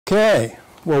Okay,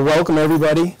 well, welcome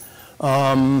everybody.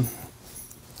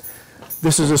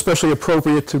 This is especially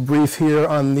appropriate to brief here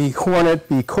on the Hornet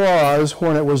because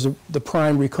Hornet was the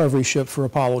prime recovery ship for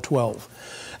Apollo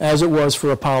 12, as it was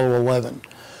for Apollo 11.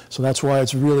 So that's why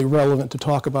it's really relevant to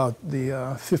talk about the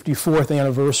 54th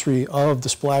anniversary of the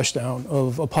splashdown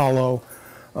of Apollo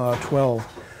 12.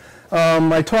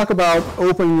 I talk about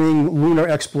opening lunar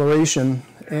exploration,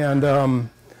 and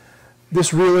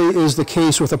this really is the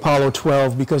case with Apollo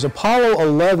 12 because Apollo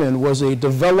 11 was a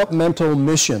developmental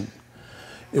mission.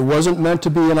 It wasn't meant to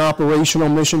be an operational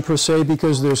mission per se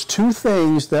because there's two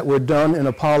things that were done in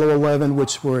Apollo 11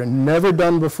 which were never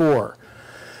done before.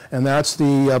 And that's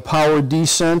the power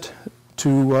descent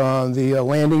to the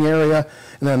landing area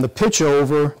and then the pitch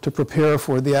over to prepare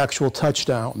for the actual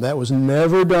touchdown. That was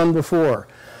never done before.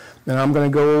 And I'm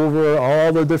going to go over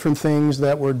all the different things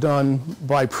that were done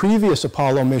by previous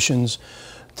Apollo missions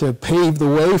to pave the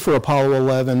way for Apollo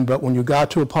 11, but when you got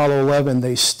to Apollo 11,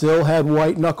 they still had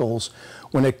white knuckles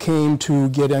when it came to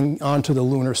getting onto the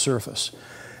lunar surface.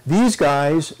 These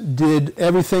guys did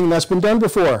everything that's been done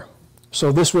before.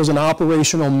 So this was an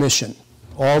operational mission.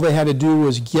 All they had to do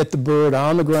was get the bird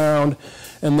on the ground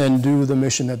and then do the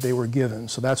mission that they were given.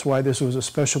 So that's why this was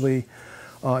especially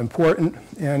important.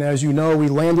 And as you know, we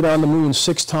landed on the moon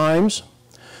 6 times.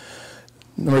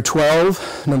 Number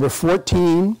 12, number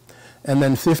 14, and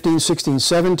then 15, 16,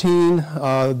 17.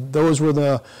 Those were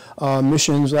the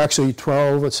missions, actually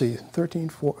 12, let's see, 13,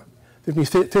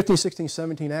 15, 16,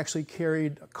 17 actually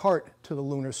carried a cart to the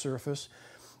lunar surface.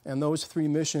 And those 3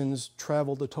 missions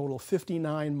traveled a total of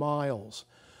 59 miles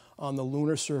on the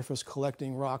lunar surface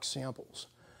collecting rock samples.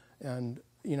 And,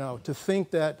 you know, to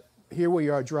think that here we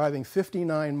are driving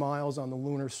 59 miles on the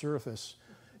lunar surface,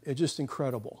 it's just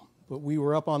incredible. But we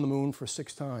were up on the moon for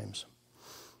 6 times.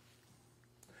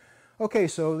 Okay,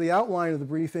 so the outline of the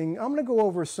briefing, I'm going to go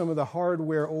over some of the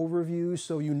hardware overviews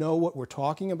so you know what we're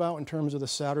talking about in terms of the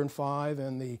Saturn V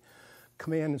and the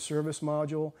command and service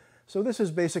module. So this is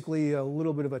basically a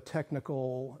little bit of a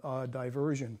technical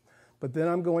diversion. But then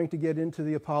I'm going to get into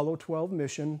the Apollo 12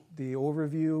 mission, the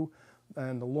overview,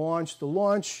 and the launch. The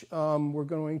launch, we're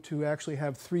going to actually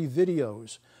have 3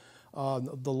 videos.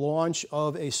 The launch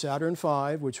of a Saturn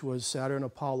V, which was Saturn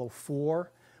Apollo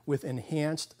 4, with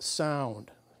enhanced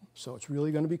sound. So it's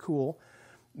really going to be cool.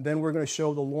 Then we're going to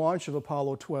show the launch of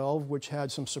Apollo 12, which had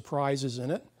some surprises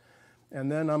in it. And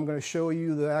then I'm going to show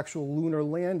you the actual lunar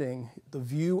landing, the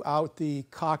view out the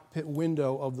cockpit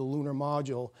window of the lunar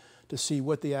module to see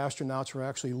what the astronauts were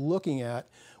actually looking at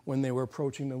when they were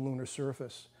approaching the lunar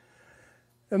surface.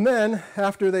 And then,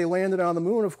 after they landed on the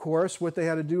moon, of course, what they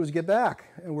had to do was get back.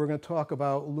 And we're going to talk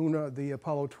about the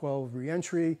Apollo 12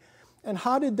 reentry. And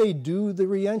how did they do the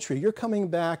reentry? You're coming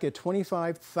back at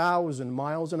 25,000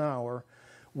 miles an hour,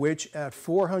 which at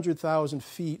 400,000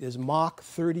 feet is Mach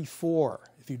 34,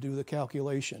 if you do the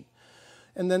calculation.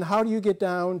 And then how do you get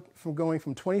down from going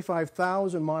from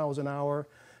 25,000 miles an hour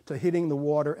to hitting the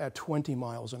water at 20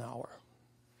 miles an hour?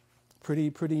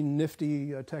 Pretty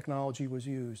nifty technology was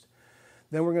used.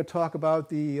 Then we're going to talk about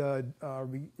the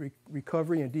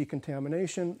recovery and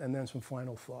decontamination, and then some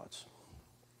final thoughts.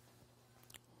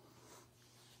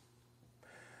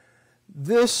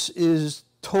 This is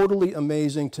totally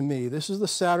amazing to me. This is the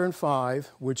Saturn V,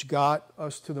 which got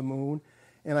us to the moon.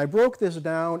 And I broke this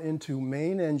down into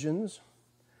main engines,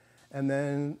 and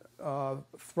then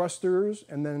thrusters,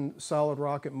 and then solid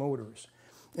rocket motors.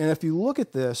 And if you look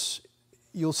at this,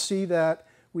 you'll see that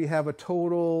we have a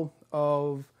total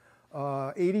of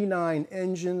 89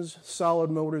 engines, solid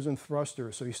motors, and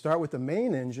thrusters. So you start with the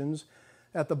main engines.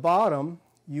 At the bottom,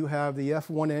 you have the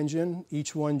F1 engine.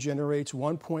 Each one generates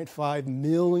 1.5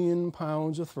 million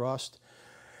pounds of thrust.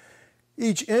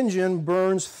 Each engine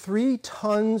burns 3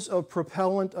 tons of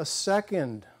propellant a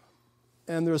second.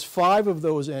 And there's 5 of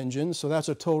those engines, so that's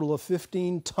a total of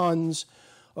 15 tons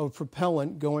of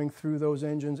propellant going through those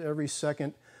engines every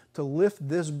second to lift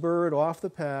this bird off the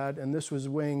pad, and this was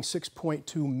weighing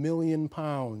 6.2 million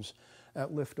pounds at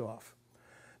liftoff.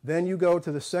 Then you go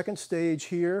to the second stage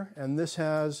here, and this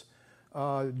has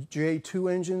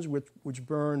J2 engines, which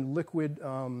burn liquid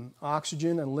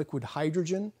oxygen and liquid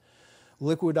hydrogen.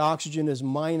 Liquid oxygen is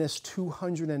minus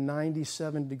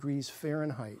 297 degrees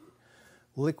Fahrenheit.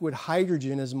 Liquid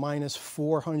hydrogen is minus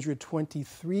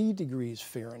 423 degrees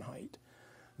Fahrenheit.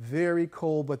 Very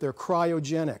cold, but they're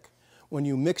cryogenic. When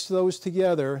you mix those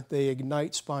together, they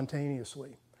ignite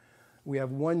spontaneously. We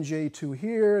have 1 J2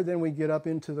 here, then we get up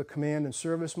into the command and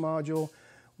service module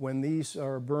when these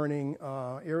are burning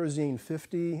Aerozine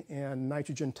 50 and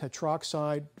nitrogen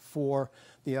tetroxide for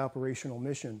the operational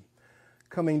mission.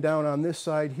 Coming down on this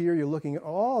side here, you're looking at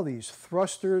all these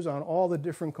thrusters on all the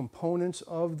different components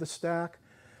of the stack.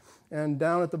 And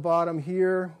down at the bottom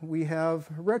here, we have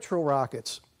retro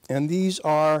rockets. And these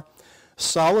are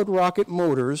solid rocket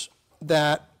motors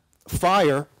that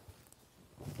fire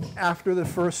after the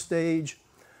first stage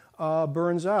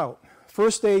burns out.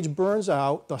 First stage burns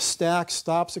out, the stack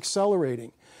stops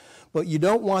accelerating. But you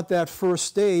don't want that first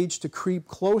stage to creep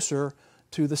closer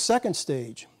to the second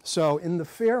stage. So in the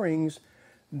fairings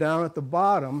down at the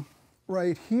bottom,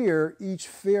 right here, each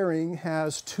fairing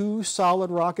has 2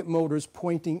 solid rocket motors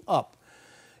pointing up.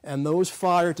 And those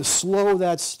fire to slow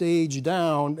that stage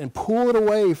down and pull it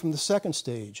away from the second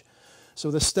stage.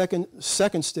 So the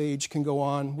second stage can go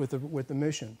on with the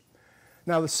mission.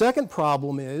 Now the second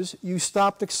problem is you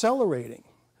stopped accelerating.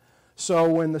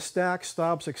 So when the stack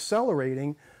stops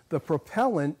accelerating, the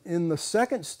propellant in the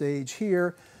second stage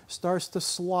here starts to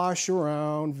slosh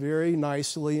around very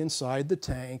nicely inside the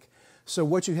tank. So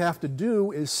what you have to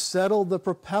do is settle the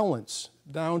propellants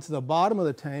down to the bottom of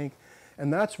the tank,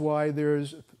 and that's why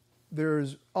there's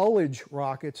ullage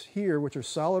rockets here, which are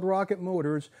solid rocket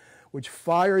motors, which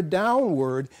fire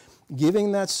downward,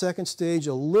 giving that second stage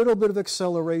a little bit of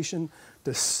acceleration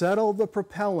to settle the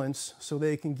propellants so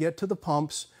they can get to the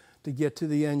pumps to get to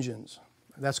the engines.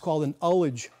 That's called an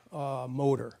ullage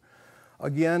motor.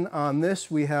 Again, on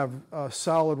this we have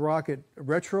solid rocket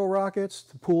retro rockets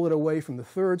to pull it away from the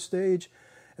third stage,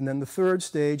 and then the third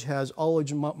stage has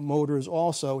ullage motors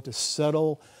also to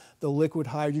settle the liquid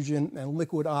hydrogen and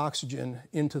liquid oxygen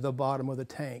into the bottom of the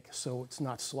tank so it's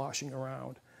not sloshing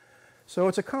around. So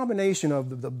it's a combination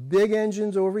of the big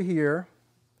engines over here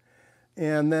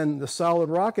and then the solid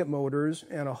rocket motors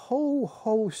and a whole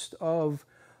host of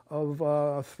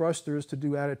thrusters to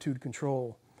do attitude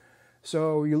control.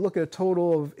 So you look at a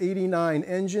total of 89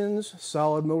 engines,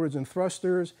 solid motors and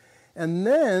thrusters, and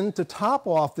then to top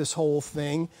off this whole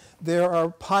thing, there are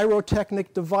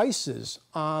pyrotechnic devices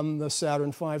on the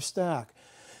Saturn V stack.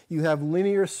 You have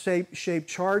linear shaped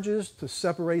charges to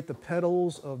separate the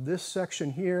petals of this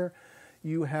section here.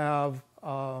 You have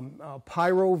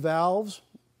pyro valves,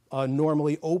 a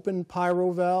normally open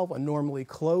pyro valve, a normally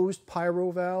closed pyro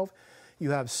valve.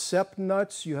 You have SEP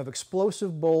nuts, you have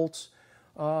explosive bolts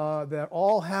that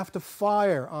all have to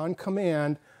fire on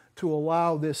command to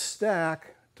allow this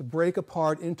stack to break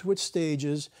apart into its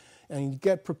stages and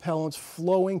get propellants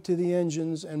flowing to the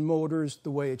engines and motors the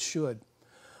way it should.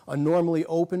 A normally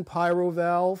open pyro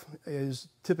valve is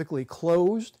typically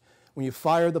closed. When you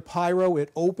fire the pyro,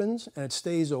 it opens and it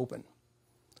stays open.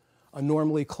 A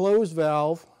normally closed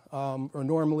valve,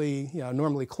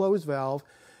 normally closed valve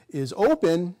is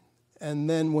open, and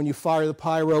then when you fire the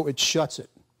pyro, it shuts it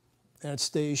and it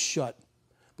stays shut.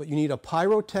 But you need a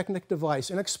pyrotechnic device,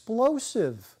 an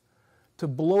explosive, to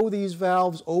blow these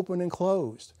valves open and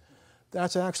closed.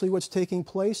 That's actually what's taking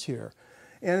place here.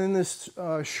 And in this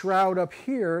shroud up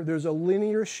here, there's a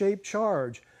linear shaped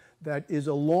charge that is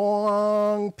a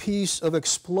long piece of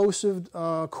explosive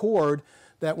cord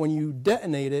that when you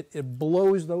detonate it, it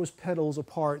blows those petals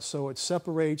apart so it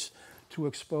separates to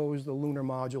expose the lunar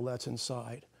module that's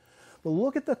inside. But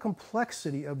look at the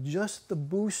complexity of just the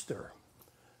booster,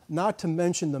 not to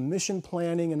mention the mission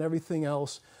planning and everything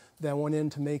else that went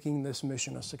into making this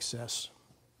mission a success.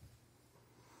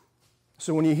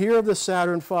 So when you hear of the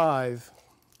Saturn V,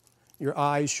 your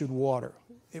eyes should water.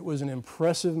 It was an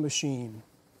impressive machine.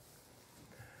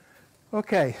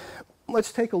 Okay,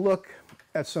 let's take a look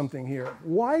at something here.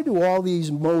 Why do all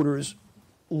these motors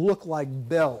look like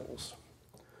bells?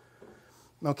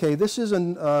 Okay, this is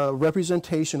a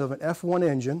representation of an F1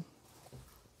 engine.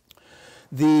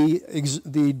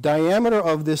 The diameter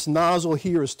of this nozzle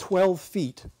here is 12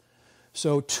 feet.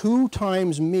 So 2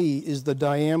 times me is the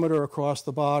diameter across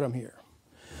the bottom here.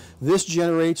 This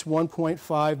generates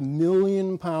 1.5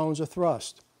 million pounds of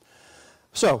thrust.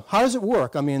 So how does it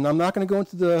work? I mean, I'm not going to go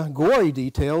into the gory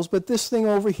details, but this thing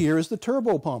over here is the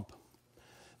turbo pump.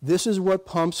 This is what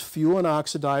pumps fuel and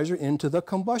oxidizer into the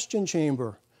combustion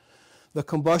chamber. The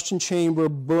combustion chamber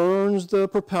burns the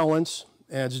propellants,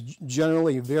 and it's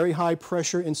generally very high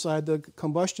pressure inside the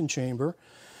combustion chamber.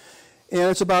 And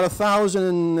it's about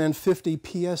 1,050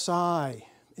 psi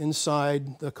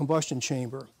inside the combustion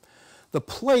chamber. The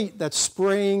plate that's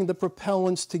spraying the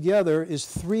propellants together is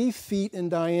 3 feet in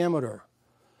diameter.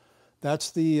 That's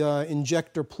the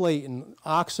injector plate, and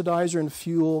oxidizer and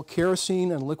fuel,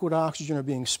 kerosene and liquid oxygen are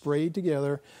being sprayed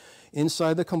together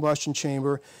inside the combustion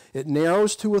chamber. It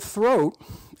narrows to a throat,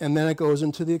 and then it goes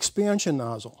into the expansion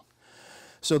nozzle.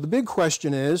 So the big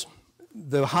question is,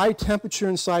 the high temperature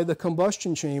inside the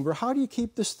combustion chamber, how do you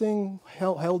keep this thing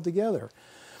held together?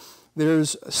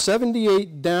 There's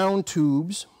 78 down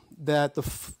tubes that the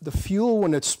fuel,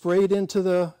 when it's sprayed into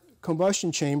the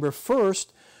combustion chamber,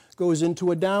 first goes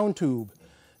into a down tube.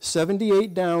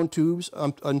 78 down tubes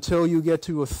until you get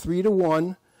to a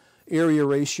 3-to-1 area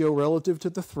ratio relative to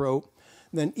the throat.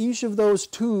 Then each of those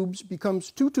tubes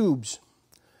becomes 2 tubes.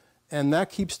 And that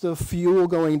keeps the fuel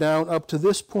going down up to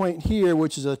this point here,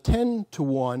 which is a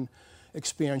 10-to-1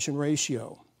 expansion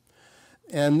ratio.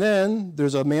 And then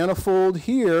there's a manifold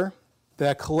here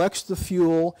that collects the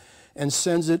fuel and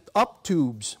sends it up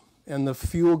tubes. And the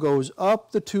fuel goes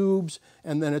up the tubes,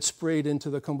 and then it's sprayed into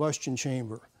the combustion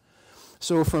chamber.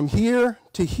 So from here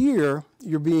to here,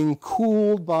 you're being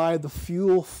cooled by the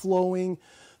fuel flowing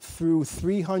through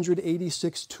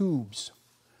 386 tubes.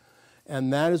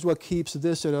 And that is what keeps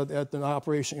this at an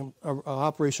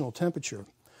operational temperature.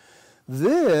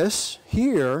 This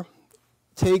here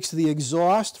takes the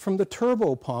exhaust from the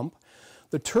turbo pump.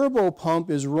 The turbo pump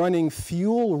is running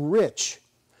fuel rich,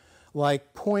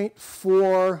 like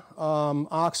 0.4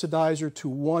 oxidizer to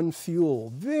 1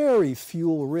 fuel, very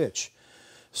fuel rich.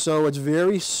 So it's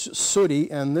very sooty,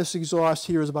 and this exhaust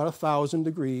here is about 1,000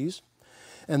 degrees.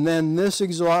 And then this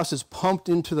exhaust is pumped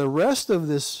into the rest of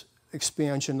this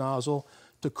expansion nozzle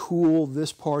to cool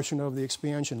this portion of the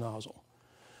expansion nozzle.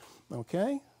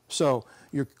 Okay? So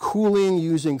you're cooling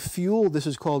using fuel. This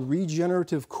is called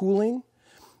regenerative cooling.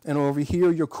 And over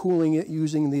here, you're cooling it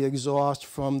using the exhaust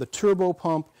from the turbo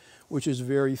pump, which is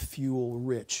very fuel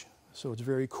rich. So it's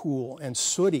very cool and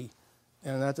sooty.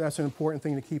 And that's an important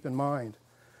thing to keep in mind.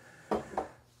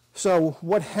 So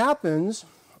what happens,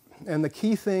 and the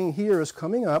key thing here is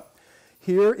coming up,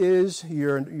 here is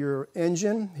your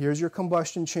engine, here's your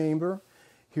combustion chamber,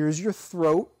 here's your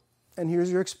throat, and here's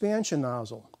your expansion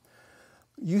nozzle.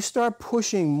 You start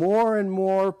pushing more and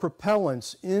more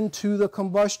propellants into the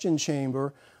combustion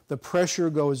chamber, the pressure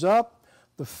goes up,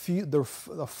 the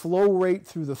flow rate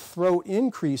through the throat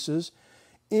increases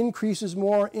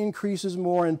more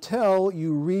until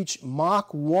you reach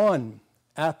Mach 1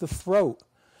 at the throat.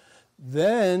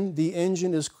 Then the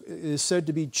engine is said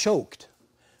to be choked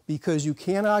because you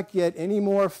cannot get any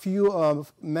more fuel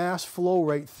mass flow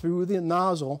rate through the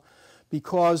nozzle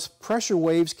because pressure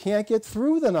waves can't get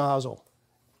through the nozzle.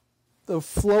 The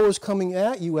flow is coming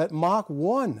at you at Mach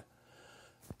 1.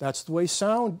 That's the way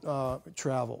sound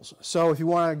travels. So if you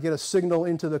want to get a signal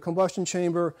into the combustion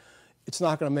chamber, it's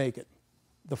not going to make it.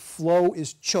 The flow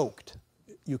is choked.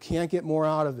 You can't get more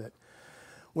out of it.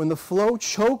 When the flow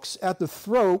chokes at the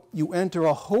throat, you enter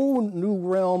a whole new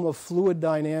realm of fluid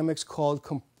dynamics called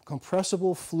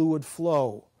compressible fluid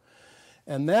flow.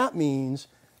 And that means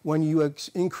when you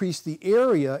increase the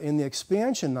area in the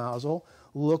expansion nozzle,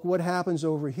 look what happens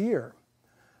over here.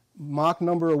 Mach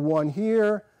number 1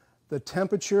 here, the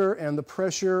temperature and the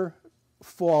pressure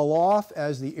fall off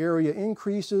as the area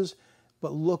increases,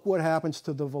 but look what happens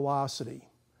to the velocity.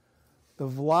 The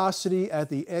velocity at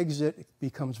the exit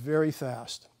becomes very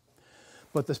fast.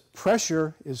 But the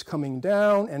pressure is coming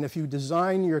down, and if you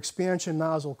design your expansion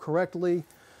nozzle correctly,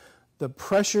 the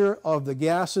pressure of the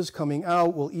gases coming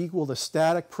out will equal the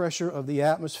static pressure of the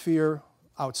atmosphere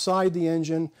outside the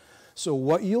engine. So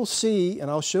what you'll see, and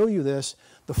I'll show you this,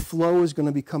 the flow is going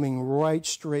to be coming right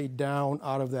straight down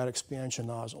out of that expansion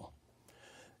nozzle.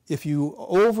 If you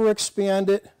overexpand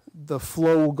it, the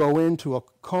flow will go into a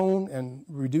cone and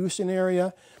reduce in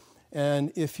area.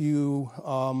 And if you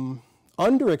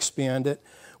underexpand it,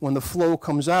 when the flow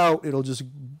comes out, it'll just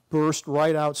burst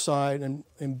right outside and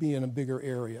be in a bigger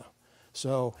area.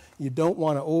 So you don't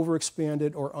want to overexpand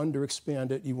it or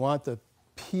underexpand it. You want the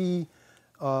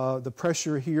the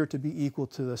pressure here to be equal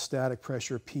to the static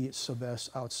pressure P sub S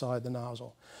outside the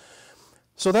nozzle.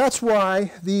 So that's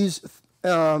why these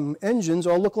engines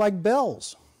all look like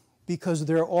bells, because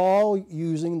they're all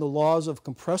using the laws of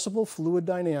compressible fluid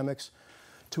dynamics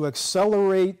to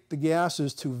accelerate the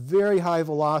gases to very high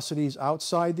velocities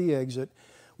outside the exit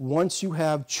once you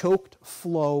have choked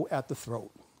flow at the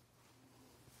throat.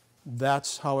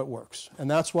 That's how it works.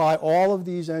 And that's why all of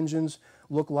these engines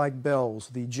look like bells.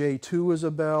 The J2 is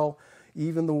a bell.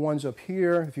 Even the ones up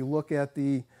here, if you look at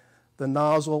the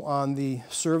nozzle on the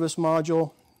service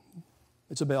module,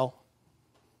 it's a bell.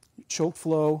 Choked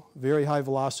flow, very high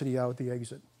velocity out the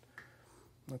exit.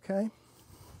 Okay?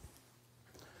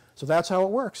 So that's how it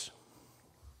works.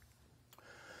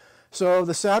 So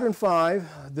the Saturn V,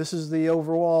 this is the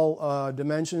overall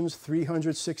dimensions,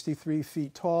 363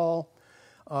 feet tall.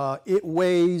 It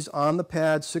weighs on the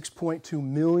pad 6.2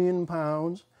 million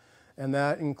pounds, and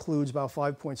that includes about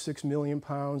 5.6 million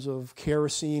pounds of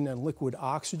kerosene and liquid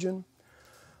oxygen.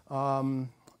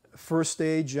 First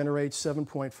stage generates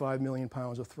 7.5 million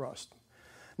pounds of thrust.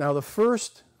 Now the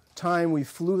first time we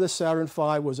flew the Saturn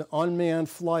V was an unmanned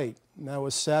flight, and that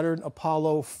was Saturn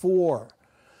Apollo 4.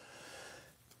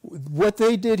 What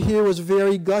they did here was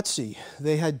very gutsy.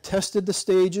 They had tested the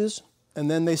stages, and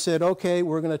then they said, okay,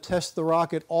 we're going to test the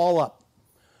rocket all up.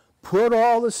 Put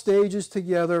all the stages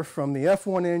together from the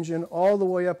F1 engine all the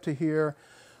way up to here.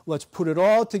 Let's put it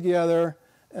all together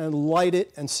and light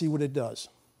it and see what it does.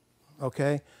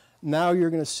 Okay? Now you're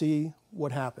going to see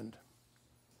what happened.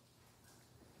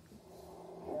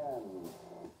 10,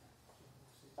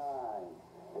 9,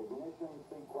 ignition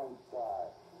sequence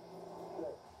start. 6,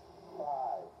 5,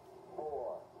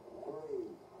 4, 3,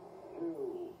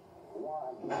 2,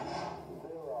 1,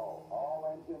 0.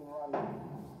 All engine running.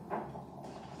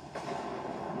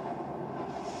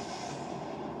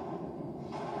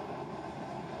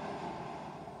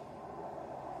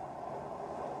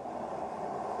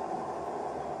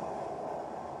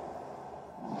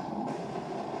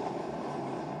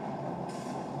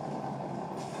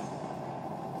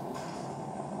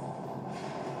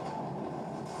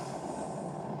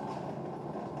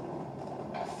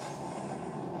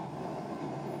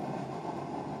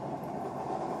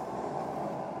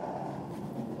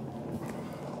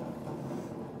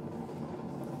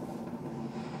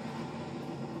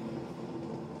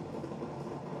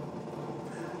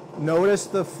 Notice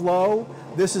the flow.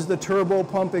 This is the turbo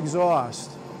pump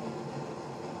exhaust.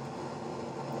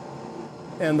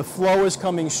 And the flow is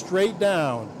coming straight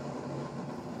down.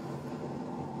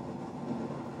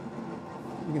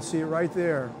 You can see it right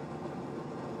there.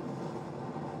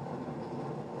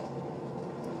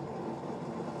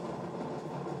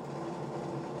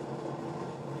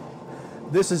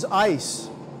 This is ice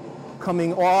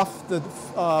coming off the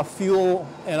fuel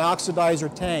and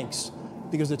oxidizer tanks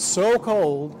because it's so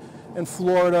cold and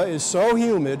Florida is so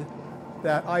humid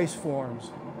that ice forms.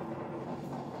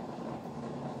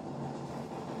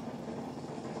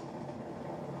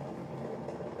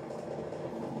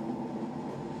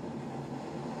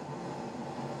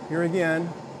 Here again,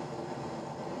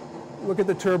 look at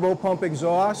the turbo pump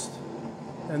exhaust,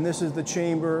 and this is the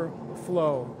chamber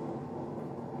flow.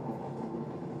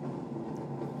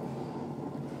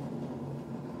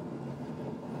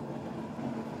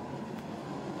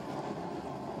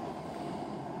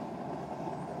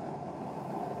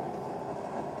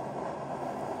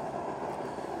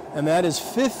 And that is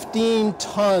 15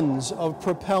 tons of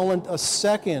propellant a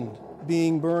second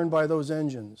being burned by those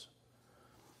engines.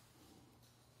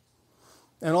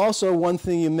 And also, one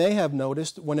thing you may have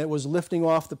noticed, when it was lifting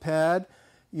off the pad,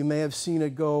 you may have seen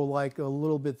it go like a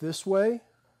little bit this way.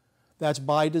 That's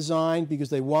by design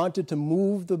because they wanted to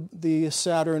move the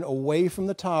Saturn away from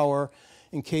the tower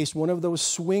in case one of those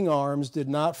swing arms did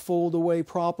not fold away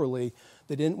properly.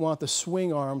 They didn't want the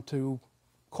swing arm to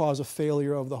cause a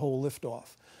failure of the whole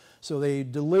liftoff. So they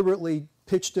deliberately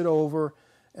pitched it over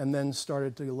and then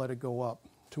started to let it go up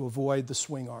to avoid the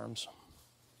swing arms.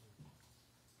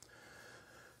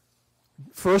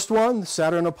 First one,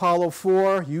 Saturn Apollo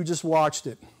 4, you just watched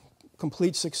it.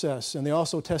 Complete success. And they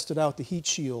also tested out the heat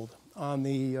shield on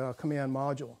the command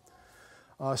module.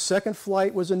 Second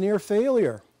flight was a near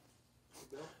failure.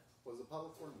 Was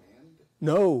Apollo 4 manned?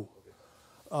 No.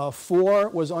 4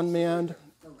 was unmanned.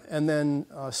 And then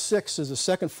 6 is the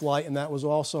second flight, and that was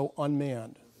also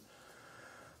unmanned.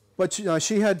 But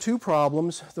she had two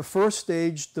problems. The first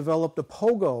stage developed a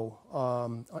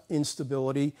pogo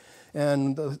instability,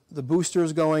 and the booster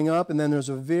is going up, and then there's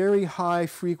a very high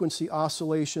frequency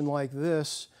oscillation like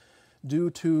this due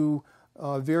to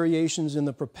variations in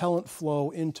the propellant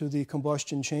flow into the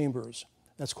combustion chambers.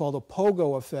 That's called a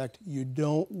pogo effect. You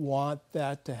don't want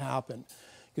that to happen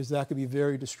because that could be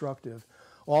very destructive.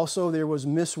 Also, there was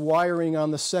miswiring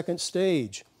on the second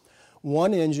stage.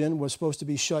 One engine was supposed to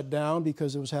be shut down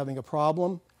because it was having a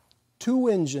problem. 2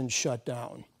 engines shut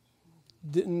down.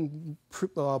 Didn't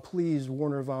please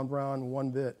Werner von Braun one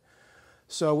bit.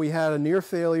 So we had a near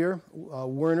failure.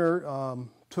 Werner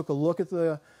took a look at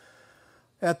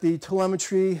the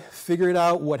telemetry, figured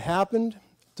out what happened,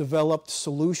 developed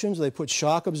solutions. They put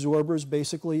shock absorbers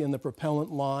basically in the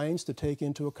propellant lines to take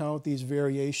into account these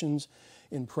variations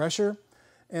in pressure.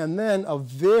 And then a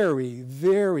very,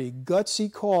 very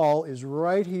gutsy call is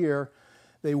right here.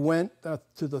 They went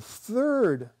to the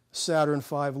third Saturn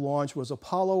V launch, was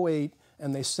Apollo 8,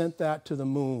 and they sent that to the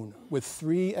moon with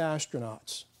 3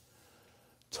 astronauts.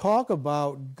 Talk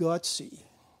about gutsy.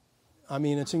 I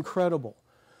mean, it's incredible.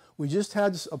 We just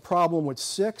had a problem with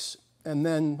 6, and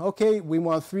then, okay, we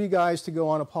want 3 guys to go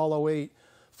on Apollo 8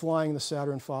 flying the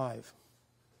Saturn V.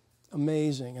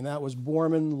 Amazing. And that was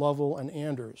Borman, Lovell, and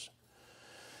Anders.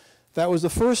 That was the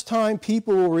first time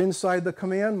people were inside the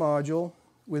command module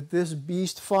with this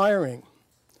beast firing.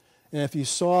 And if you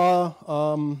saw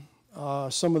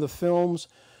some of the films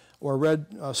or read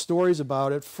stories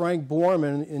about it, Frank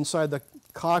Borman, inside the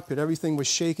cockpit, everything was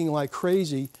shaking like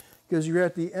crazy because you're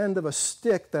at the end of a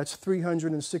stick that's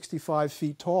 365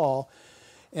 feet tall.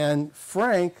 And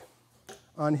Frank,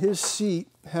 on his seat,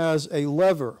 has a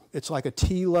lever. It's like a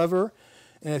T lever.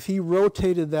 And if he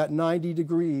rotated that 90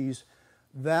 degrees,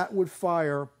 that would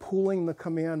fire, pulling the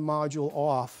command module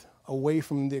off away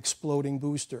from the exploding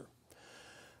booster.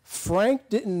 Frank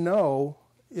didn't know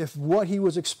if what he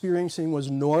was experiencing was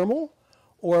normal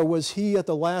or was he at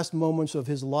the last moments of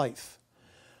his life.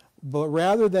 But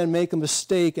rather than make a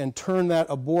mistake and turn that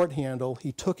abort handle,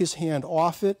 he took his hand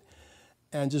off it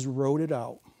and just rode it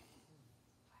out.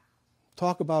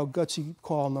 Talk about gutsy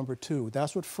call number 2.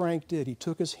 That's what Frank did. He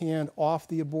took his hand off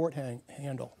the abort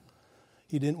handle.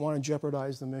 He didn't want to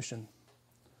jeopardize the mission.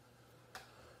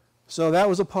 So that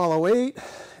was Apollo 8,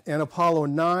 and Apollo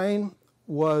 9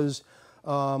 was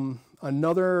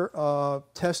another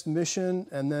test mission,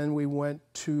 and then we went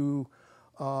to,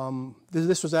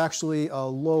 this was actually a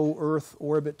low Earth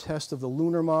orbit test of the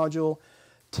lunar module.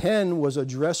 10 was a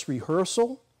dress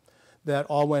rehearsal that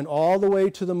all went all the way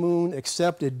to the moon,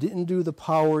 except it didn't do the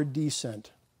powered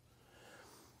descent.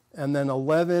 And then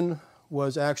 11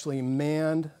 was actually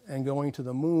manned and going to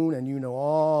the moon, and you know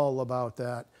all about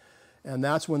that. And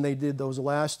that's when they did those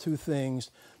last two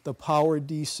things, the powered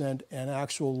descent and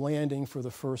actual landing for the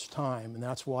first time. And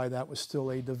that's why that was still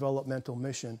a developmental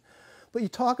mission. But you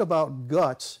talk about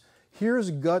guts. Here's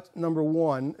gut number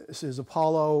 1. This is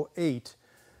Apollo 8.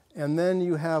 And then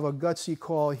you have a gutsy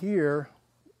call here,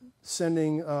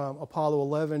 sending Apollo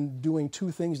 11 doing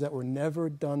two things that were never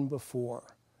done before,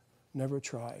 never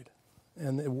tried,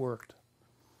 and it worked.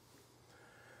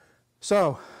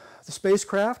 So the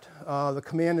spacecraft, the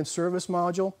command and service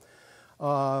module.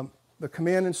 The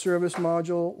command and service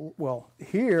module, well,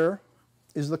 here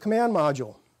is the command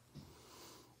module.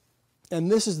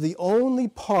 And this is the only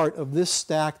part of this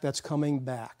stack that's coming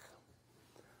back.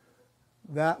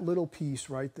 That little piece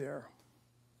right there.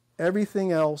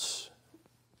 Everything else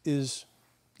is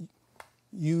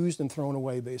used and thrown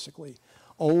away, basically.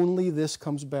 Only this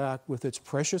comes back with its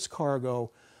precious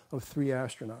cargo of 3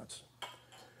 astronauts.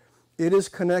 It is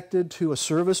connected to a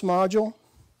service module,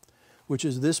 which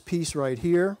is this piece right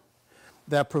here,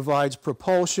 that provides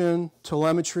propulsion,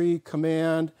 telemetry,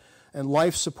 command, and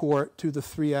life support to the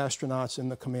 3 astronauts in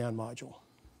the command module.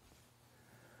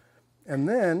 And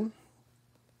then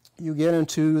you get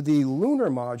into the lunar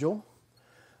module,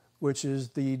 which is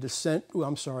the descent. Oh,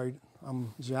 I'm sorry,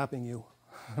 I'm zapping you.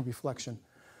 Reflection.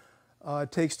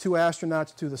 It takes 2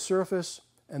 astronauts to the surface,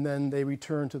 and then they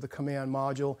return to the command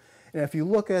module. And if you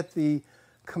look at the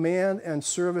command and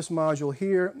service module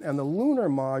here, and the lunar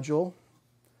module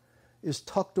is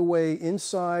tucked away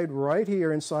inside, right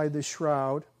here, inside this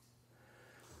shroud.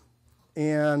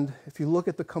 And if you look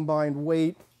at the combined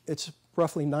weight, it's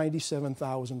roughly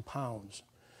 97,000 pounds.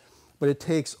 But it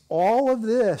takes all of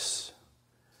this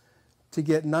to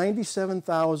get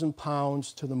 97,000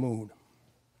 pounds to the moon.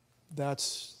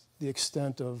 That's the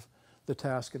extent of the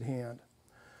task at hand.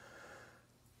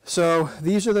 So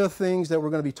these are the things that we're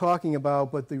going to be talking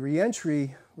about, but the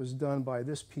reentry was done by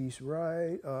this piece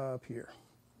right up here.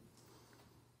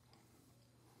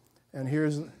 And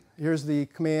here's the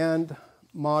command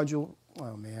module.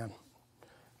 Oh man,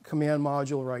 command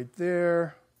module right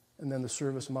there, and then the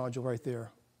service module right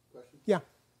there. Question? Yeah.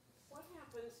 What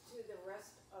happens to the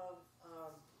rest of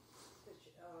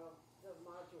the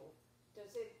module?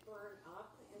 Does it burn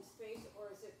up in space, or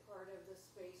is it part of the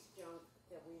space junk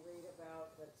that we read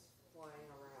about that's flying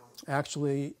around?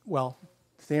 Actually, well,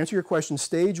 to answer your question,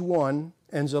 stage 1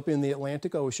 ends up in the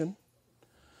Atlantic Ocean.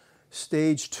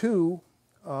 Stage 2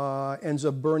 ends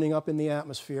up burning up in the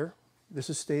atmosphere. This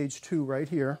is stage 2 right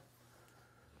here.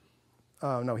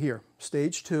 No, here,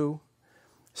 stage 2.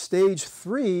 Stage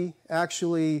 3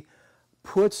 actually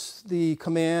puts the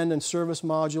command and service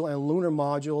module and lunar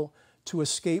module to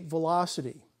escape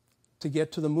velocity to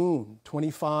get to the moon,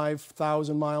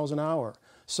 25,000 miles an hour.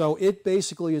 So it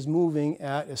basically is moving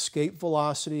at escape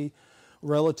velocity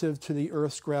relative to the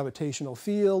Earth's gravitational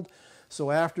field. So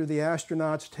after the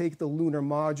astronauts take the lunar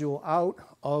module out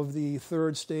of the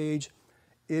 3rd stage,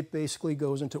 it basically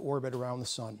goes into orbit around the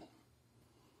sun.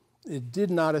 It did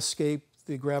not escape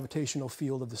the gravitational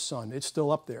field of the sun. It's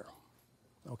still up there,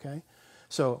 okay?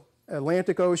 So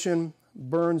Atlantic Ocean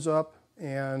burns up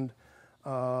and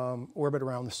orbit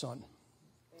around the sun.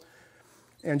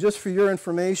 And just for your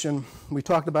information, we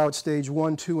talked about stage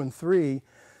 1, 2, and 3.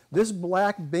 This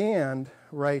black band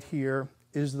right here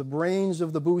is the brains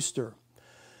of the booster.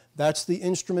 That's the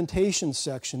instrumentation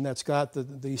section that's got the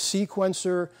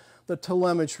sequencer, the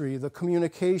telemetry, the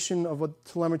communication of a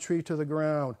telemetry to the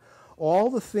ground. All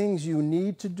the things you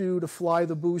need to do to fly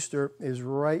the booster is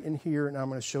right in here, and I'm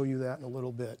going to show you that in a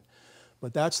little bit.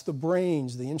 But that's the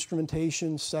brains. The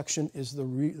instrumentation section is the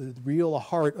real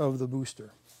heart of the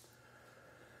booster.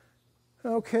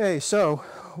 Okay, so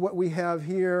what we have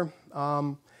here,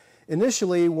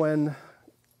 initially when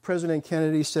President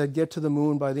Kennedy said get to the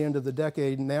moon by the end of the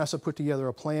decade, NASA put together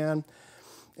a plan,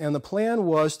 and the plan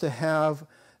was to have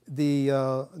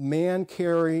the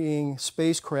man-carrying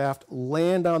spacecraft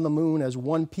land on the moon as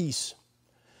one piece.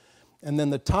 And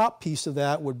then the top piece of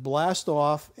that would blast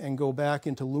off and go back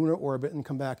into lunar orbit and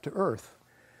come back to Earth.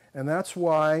 And that's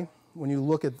why, when you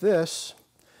look at this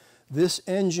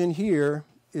engine here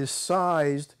is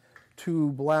sized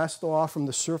to blast off from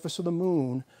the surface of the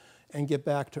moon and get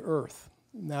back to Earth.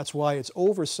 And that's why it's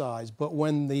oversized. But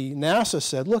when the NASA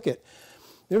said, look it,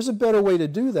 there's a better way to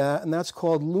do that, and that's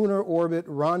called lunar orbit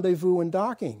rendezvous and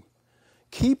docking.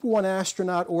 Keep one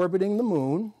astronaut orbiting the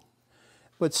moon,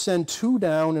 but send two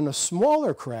down in a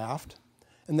smaller craft,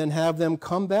 and then have them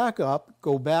come back up,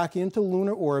 go back into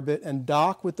lunar orbit, and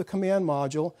dock with the command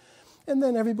module, and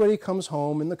then everybody comes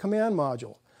home in the command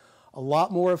module. A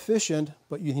lot more efficient,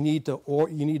 but you need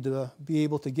to be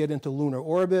able to get into lunar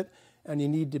orbit, and you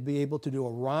need to be able to do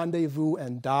a rendezvous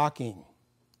and docking.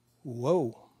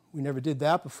 Whoa, we never did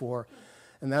that before.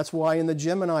 And that's why in the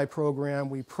Gemini program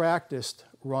we practiced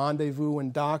rendezvous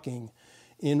and docking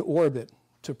in orbit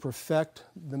to perfect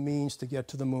the means to get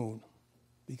to the moon,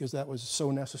 because that was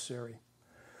so necessary.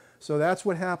 So that's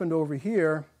what happened over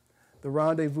here. The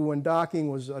rendezvous and docking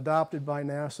was adopted by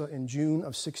NASA in June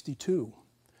of '62,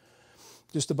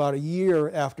 just about a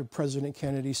year after President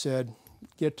Kennedy said,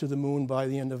 get to the moon by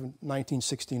the end of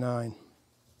 1969.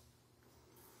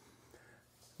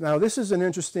 Now this is an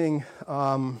interesting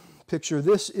picture.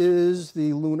 This is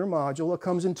the lunar module. It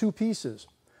comes in two pieces.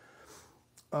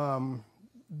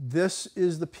 This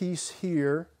is the piece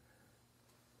here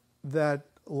that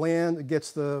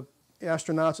gets the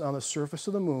astronauts on the surface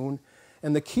of the moon.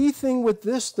 And the key thing with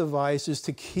this device is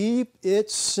to keep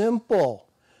it simple.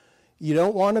 You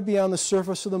don't want to be on the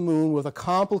surface of the moon with a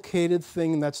complicated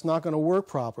thing that's not going to work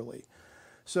properly.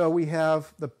 So we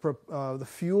have the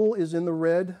fuel is in the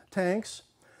red tanks.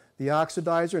 The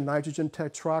oxidizer, nitrogen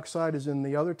tetroxide, is in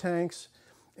the other tanks.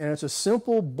 And it's a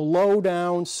simple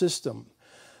blow-down system.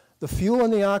 The fuel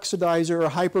and the oxidizer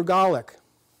are hypergolic,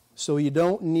 so you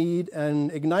don't need an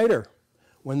igniter.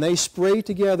 When they spray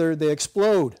together, they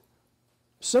explode.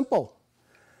 Simple.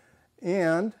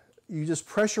 And you just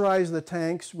pressurize the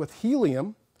tanks with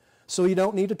helium, so you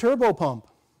don't need a turbo pump.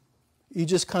 You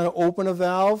just kind of open a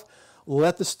valve,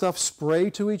 let the stuff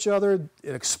spray to each other,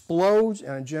 it explodes,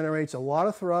 and it generates a lot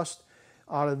of thrust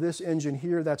out of this engine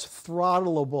here that's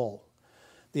throttleable.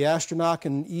 The astronaut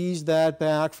can ease that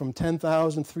back from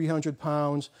 10,300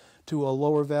 pounds to a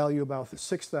lower value, about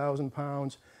 6,000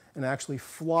 pounds, and actually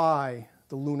fly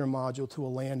the lunar module to a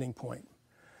landing point.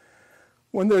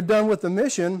 When they're done with the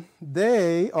mission,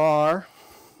 they are,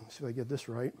 let's see if I get this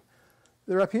right,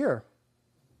 they're up here.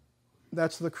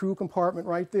 That's the crew compartment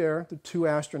right there, the two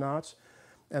astronauts,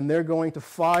 and they're going to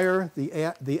fire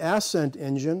the ascent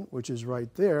engine, which is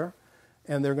right there,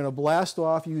 and they're going to blast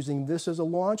off using this as a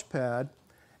launch pad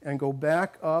and go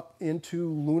back up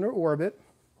into lunar orbit.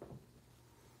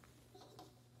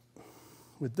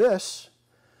 With this,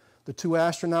 the two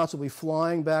astronauts will be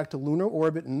flying back to lunar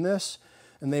orbit in this,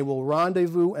 and they will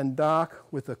rendezvous and dock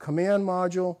with the command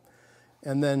module,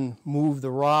 and then move the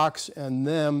rocks and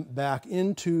them back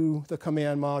into the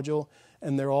command module,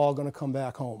 and they're all going to come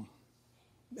back home.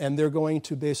 And they're going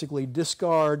to basically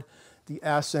discard the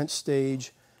ascent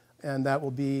stage, and that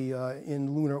will be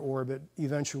in lunar orbit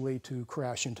eventually to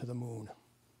crash into the moon.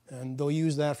 And they'll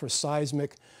use that for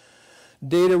seismic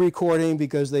data recording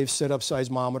because they've set up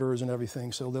seismometers and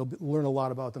everything, so they'll learn a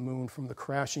lot about the moon from the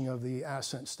crashing of the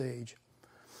ascent stage.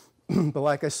 But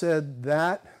like I said,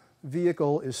 that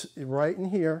vehicle is right in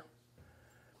here,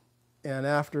 and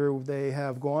after they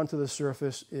have gone to the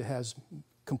surface, it has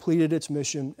completed its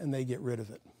mission and they get rid of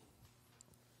it.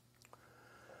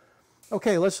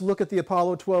 Okay, let's look at the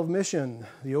Apollo 12 mission,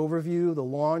 the overview, the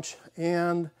launch,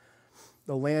 and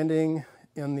the landing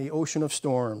in the ocean of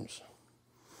storms.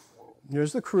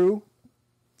 Here's the crew.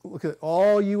 Look at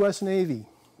all U.S. Navy,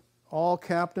 all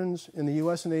captains in the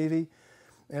U.S. Navy.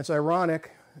 And it's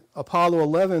ironic, Apollo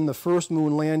 11, the first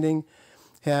moon landing,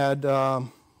 had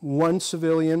one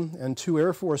civilian and two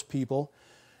Air Force people,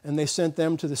 and they sent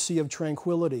them to the Sea of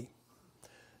Tranquility.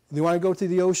 If you want to go to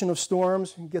the ocean of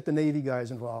storms, get the Navy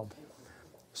guys involved.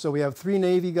 So we have three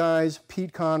Navy guys,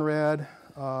 Pete Conrad,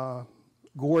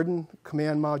 Gordon,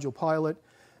 command module pilot,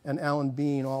 and Alan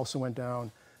Bean also went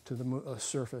down to the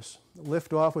surface. The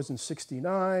liftoff was in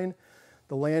 '69.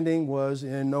 The landing was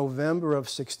in November of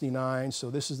 '69, so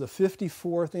this is the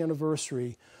 54th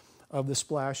anniversary of the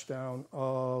splashdown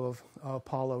of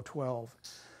Apollo 12.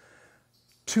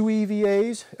 2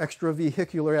 EVAs,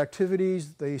 extravehicular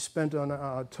activities. They spent on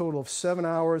a total of 7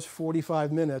 hours,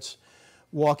 45 minutes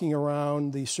walking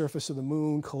around the surface of the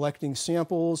moon, collecting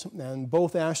samples, and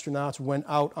both astronauts went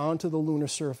out onto the lunar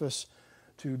surface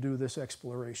to do this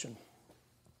exploration.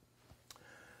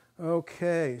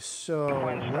 Okay, so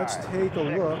let's take a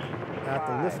look at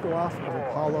the liftoff of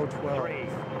Apollo 12.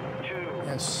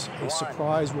 And a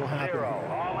surprise will happen here.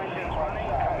 All engines running,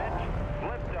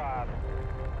 commit, liftoff.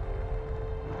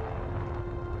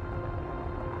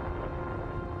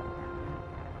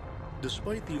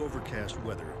 Despite the overcast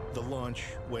weather, the launch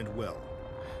went well.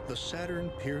 The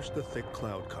Saturn pierced the thick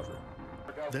cloud cover.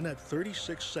 Then at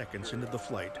 36 seconds into the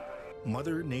flight,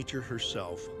 Mother Nature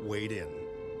herself weighed in.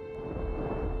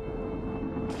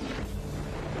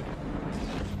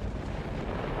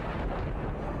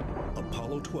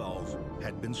 Apollo 12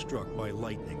 had been struck by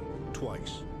lightning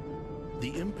twice.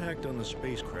 The impact on the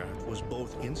spacecraft was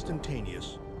both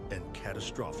instantaneous and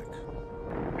catastrophic. I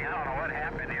don't know what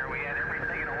happened here. We had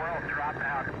everything in the world drop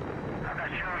out. I'm not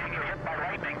sure if you get hit by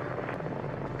lightning.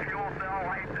 Fuel cell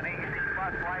lights and AC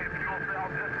bus light, fuel cell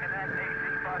disconnect, AC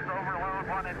bus overload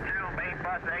 1 and 2, main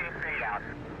bus A and fade out.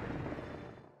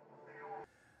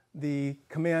 The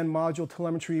command module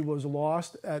telemetry was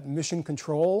lost at mission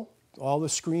control. All the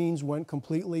screens went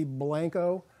completely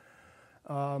blanco.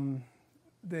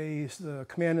 The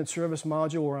command and service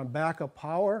module were on backup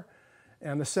power,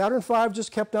 and the Saturn V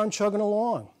just kept on chugging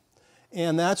along.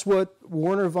 And that's what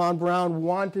Wernher von Braun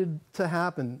wanted to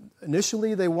happen.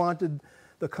 Initially, they wanted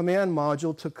the command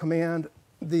module to command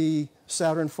the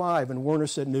Saturn V, and Wernher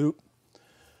said, nope,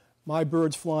 my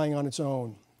bird's flying on its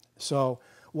own. So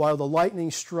while the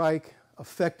lightning strike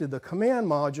affected the command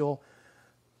module,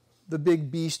 the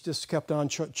big beast just kept on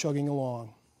chugging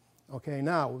along. Okay,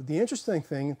 now, the interesting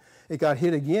thing, it got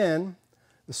hit again,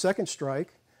 the second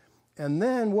strike, and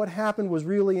then what happened was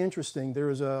really interesting. There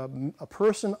was a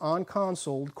person on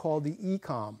console called the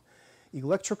ECOM,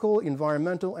 Electrical,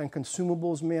 Environmental, and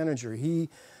Consumables Manager. He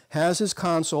has his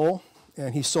console,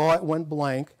 and he saw it went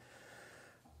blank,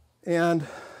 and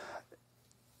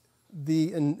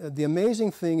the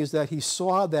amazing thing is that he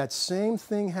saw that same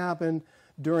thing happen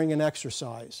during an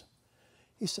exercise.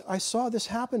 He said, I saw this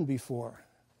happen before,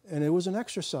 and it was an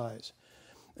exercise.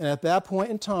 And at that point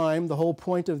in time, the whole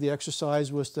point of the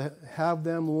exercise was to have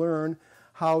them learn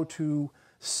how to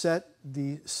set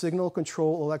the signal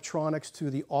control electronics to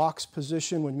the aux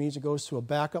position, which means it goes to a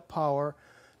backup power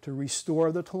to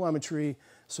restore the telemetry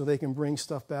so they can bring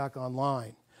stuff back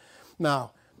online.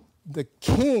 Now, the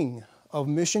king of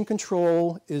mission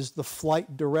control is the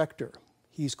flight director.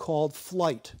 He's called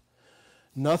flight.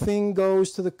 Nothing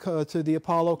goes to the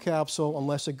Apollo capsule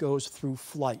unless it goes through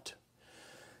flight.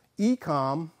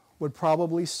 ECOM would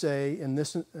probably say in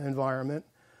this environment,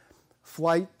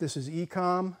 flight, this is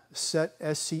ECOM, set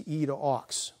SCE to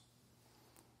aux.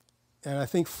 And I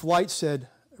think flight said,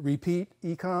 repeat,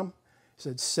 ECOM,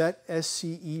 said set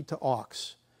SCE to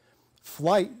aux.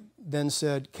 Flight then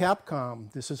said,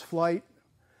 Capcom, this is flight,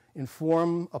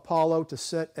 inform Apollo to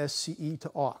set SCE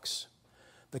to aux.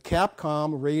 The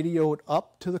Capcom radioed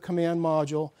up to the command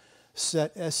module,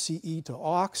 set SCE to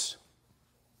aux,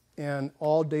 and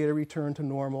all data returned to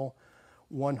normal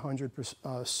 100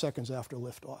 seconds after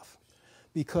liftoff.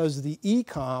 Because the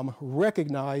ECOM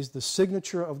recognized the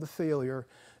signature of the failure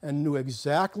and knew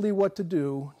exactly what to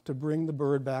do to bring the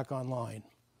bird back online.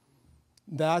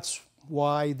 That's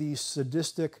why these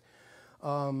sadistic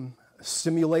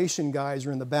simulation guys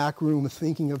are in the back room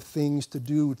thinking of things to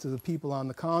do to the people on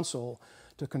the console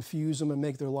to confuse them and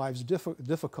make their lives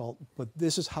difficult, but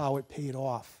this is how it paid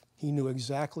off. He knew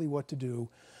exactly what to do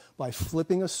by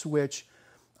flipping a switch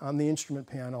on the instrument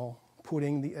panel,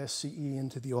 putting the SCE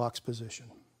into the aux position.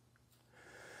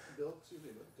 Bill, excuse me,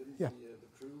 but didn't Yeah.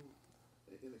 the crew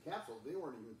in the capsule, they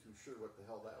weren't even too sure what the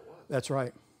hell that was. That's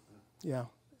right. Yeah.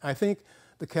 I think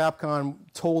the Capcom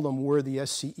told them where the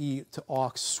SCE to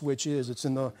aux switch is. It's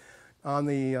on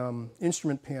the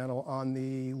instrument panel on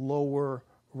the lower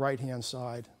right-hand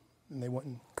side. And they went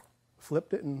and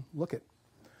flipped it and look it.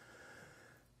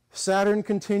 Saturn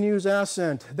continues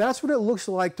ascent. That's what it looks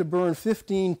like to burn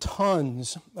 15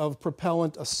 tons of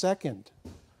propellant a second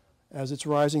as it's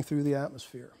rising through the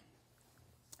atmosphere.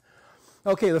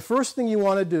 Okay, the first thing you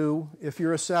want to do if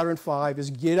you're a Saturn V is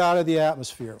get out of the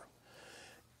atmosphere.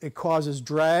 It causes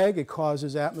drag, it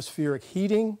causes atmospheric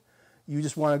heating. You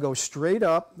just want to go straight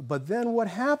up, but then what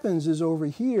happens is over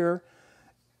here,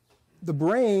 the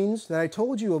brains that I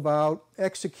told you about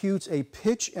executes a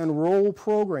pitch and roll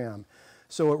program.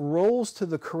 So it rolls to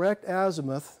the correct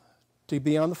azimuth to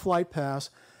be on the flight path,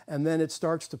 and then it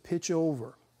starts to pitch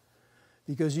over.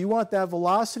 Because you want that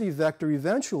velocity vector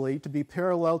eventually to be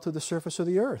parallel to the surface of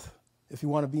the Earth if you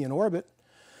want to be in orbit.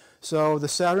 So the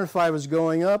Saturn V is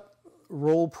going up,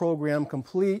 roll program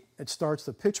complete, it starts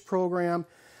the pitch program,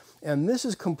 and this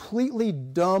is completely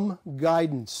dumb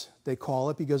guidance, they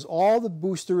call it, because all the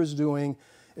booster is doing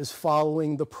is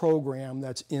following the program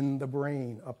that's in the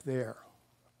brain up there,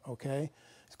 okay?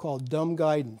 It's called dumb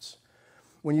guidance.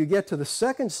 When you get to the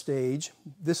second stage,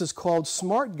 this is called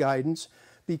smart guidance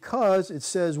because it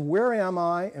says, where am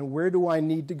I and where do I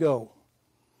need to go?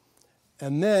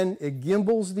 And then it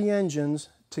gimbals the engines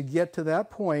to get to that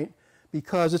point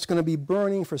because it's going to be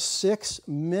burning for 6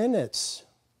 minutes.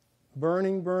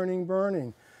 Burning, burning,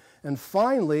 burning. And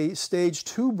finally, stage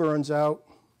 2 burns out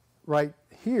right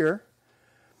here,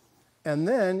 and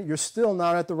then you're still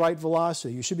not at the right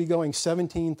velocity. You should be going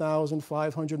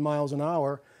 17,500 miles an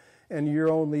hour, and you're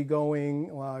only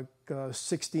going like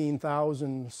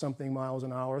 16,000 something miles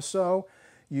an hour. So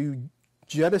you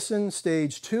jettison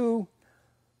stage 2,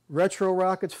 retro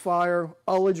rockets fire,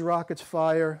 ullage rockets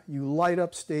fire, you light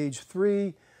up stage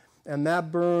 3, and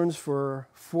that burns for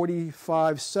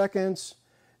 45 seconds,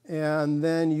 and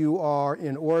then you are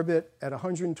in orbit at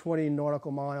 120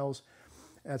 nautical miles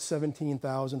at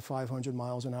 17,500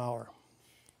 miles an hour.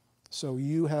 So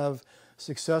you have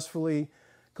successfully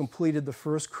completed the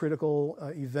first critical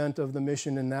event of the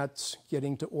mission, and that's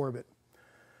getting to orbit.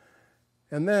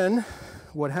 And then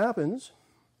what happens,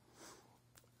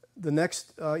 the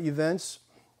next events,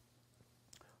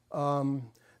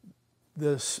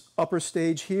 this upper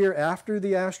stage here, after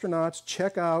the astronauts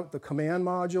check out the command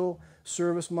module,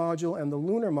 service module, and the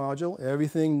lunar module,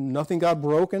 nothing got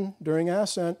broken during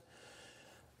ascent,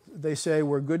 they say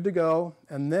we're good to go,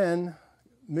 and then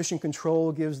mission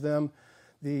control gives them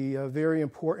the very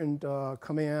important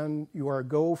command, you are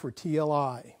go for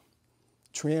TLI,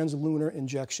 translunar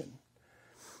injection.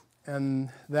 And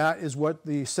that is what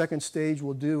the second stage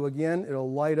will do again.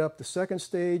 It'll light up the second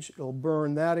stage, it'll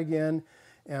burn that again,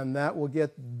 and that will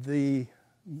get the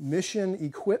mission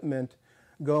equipment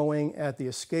going at the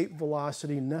escape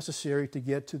velocity necessary to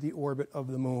get to the orbit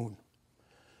of the moon.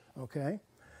 Okay?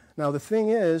 Now the thing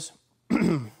is,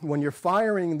 when you're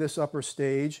firing this upper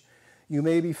stage, you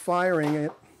may be firing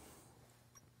it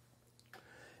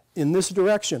in this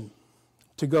direction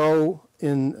to go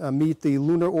and meet the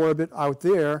lunar orbit out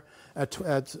there at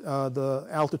the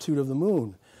altitude of the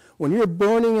moon. When you're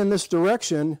burning in this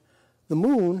direction, the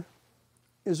moon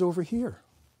is over here.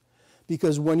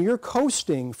 Because when you're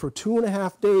coasting for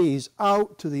 2.5 days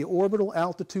out to the orbital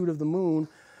altitude of the moon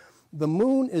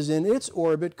is in its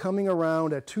orbit coming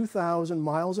around at 2,000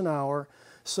 miles an hour,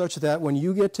 such that when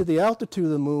you get to the altitude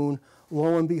of the moon,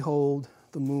 lo and behold,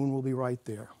 the moon will be right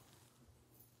there.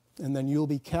 And then you'll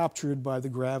be captured by the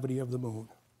gravity of the moon,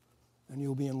 and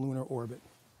you'll be in lunar orbit.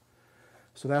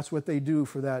 So that's what they do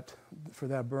for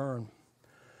that burn.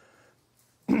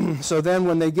 So then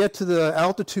when they get to the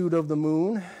altitude of the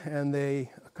moon and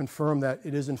they confirm that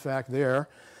it is in fact there,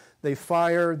 they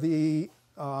fire the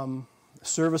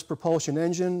service propulsion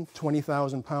engine,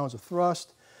 20,000 pounds of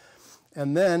thrust,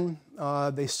 and then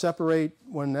they separate,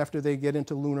 after they get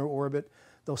into lunar orbit,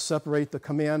 they'll separate the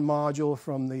command module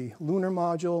from the lunar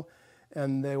module,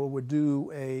 and they would do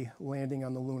a landing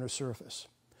on the lunar surface.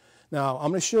 Now, I'm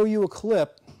going to show you a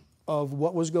clip of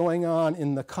what was going on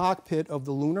in the cockpit of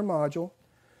the lunar module,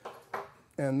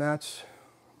 and that's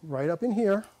right up in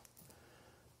here.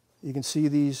 You can see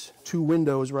these 2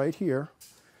 windows right here.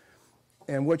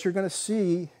 And what you're going to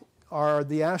see are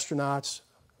the astronauts,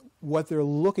 what they're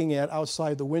looking at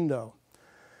outside the window.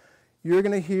 You're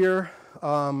going to hear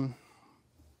some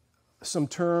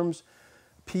terms,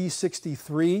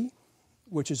 P63,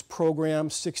 which is program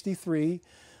 63,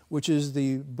 which is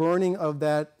the burning of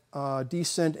that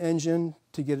descent engine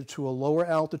to get it to a lower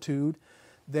altitude.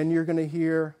 Then you're going to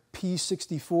hear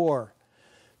P64.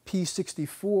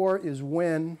 P64 is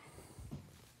when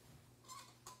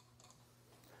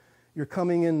you're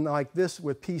coming in like this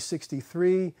with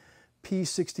P63.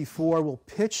 P64 will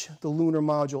pitch the lunar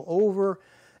module over,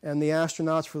 and the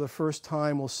astronauts for the first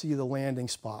time will see the landing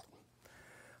spot.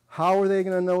 How are they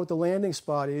going to know what the landing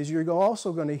spot is? You're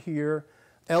also going to hear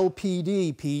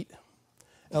LPD, Pete.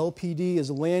 LPD is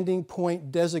landing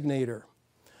point designator.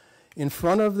 In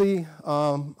front of the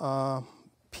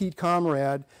Pete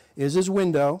Comrade is his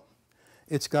window.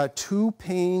 It's got 2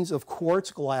 panes of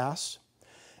quartz glass,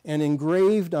 And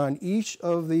engraved on each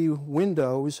of the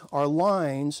windows are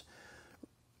lines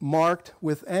marked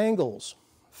with angles,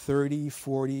 30,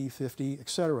 40, 50,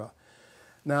 etc.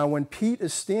 Now, when Pete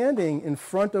is standing in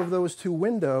front of those two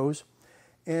windows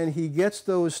and he gets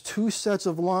those two sets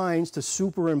of lines to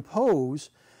superimpose,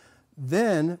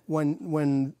 then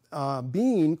when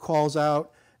Bean calls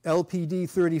out LPD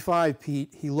 35,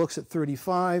 Pete, he looks at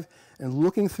 35, and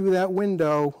looking through that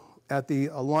window at the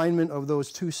alignment of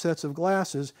those two sets of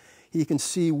glasses, he can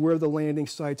see where the landing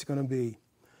site's going to be.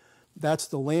 That's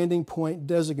the landing point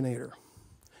designator.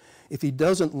 If he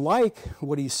doesn't like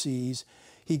what he sees,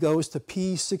 he goes to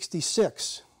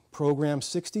P66, program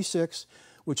 66,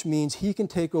 which means he can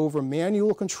take over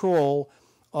manual control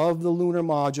of the lunar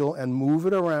module and move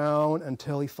it around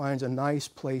until he finds a nice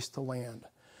place to land.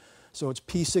 So it's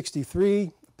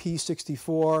P63,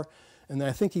 P64, and then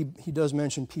I think he does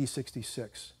mention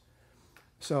P66.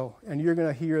 So, and you're going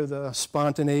to hear the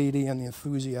spontaneity and the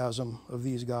enthusiasm of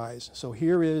these guys. So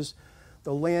here is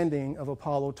the landing of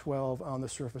Apollo 12 on the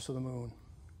surface of the moon.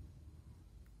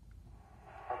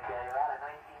 Okay, you're out of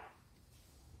 19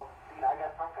 feet. I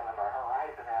got some kind of a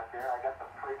horizon out there. I got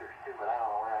some craters too, but I don't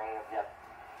know where I am yet.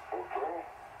 Okay.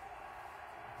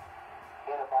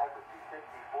 Get a 5 for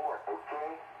 264. Okay.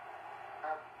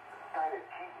 I'm trying to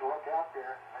cheat and look out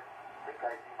there. I think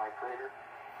I see my crater.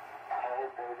 Hey,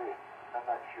 baby. I'm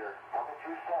not sure. Coming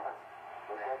through 7.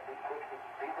 Look at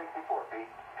P64, Pete.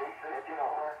 P64.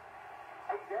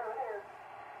 Hey, there it is.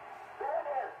 There it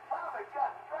is. Oh my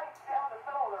God, right down the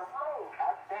middle of the road.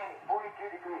 Outstanding. 42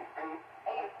 degrees, Pete.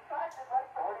 Hey, it's starting right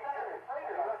from the center of the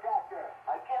crater. Look out there.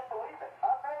 I can't believe it.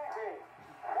 Amazing.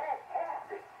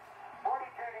 Fantastic.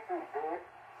 42 degrees, Dave.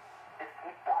 Just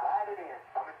keep sliding in.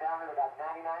 Coming down at about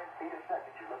 99 feet a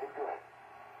second. You're looking good.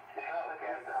 Just look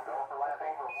at it. I'm going for left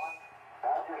over 1.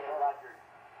 Roger.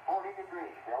 40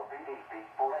 degrees. LPD, Pete.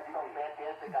 That's so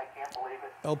fantastic. I can't believe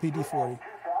it. LPD 40.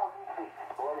 2,000 feet.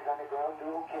 Boys underground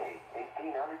do okay.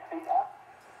 1,800 feet up.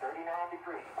 39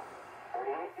 degrees.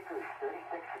 38 degrees.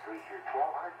 36 degrees. You're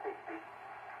 1,200 feet, Pete.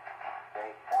 Okay.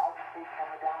 1,000 feet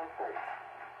coming down at 30.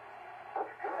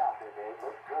 Looks good out there, Dave.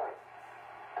 Looks good.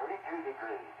 32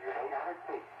 degrees. You're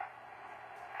 800 feet.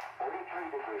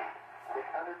 33 degrees.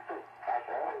 600 feet. That's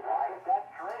right. Right. That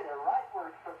crater right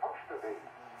where it's supposed to be.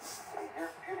 Hey,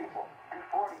 you're beautiful.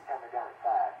 240 coming down at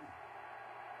 5.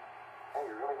 Hey,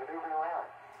 you're really maneuvering around.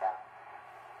 Yeah.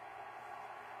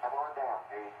 Come on down,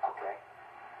 Pete. Okay.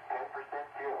 10%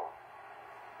 fuel.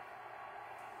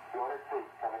 200 feet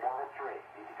coming down at 3.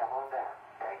 Need to come on down.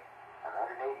 Okay.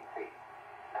 180 feet.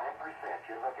 9%.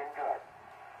 You're looking good.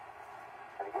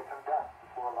 Gonna get some dust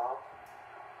before long.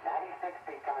 96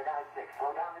 feet coming down at 6.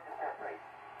 Slow down the descent rate.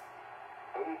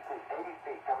 80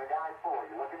 feet coming down at 4.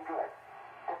 You're looking good.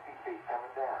 50 feet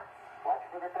coming down. Watch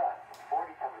for the dust.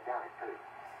 40 coming down at 2.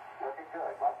 Looking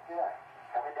good. Watch the dust.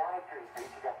 Coming down at 3 feet.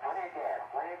 You got plenty of gas.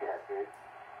 Plenty of gas, dude.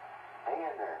 Hang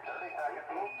in there.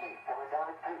 18 feet coming down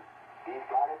at 2. He's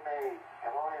got it made.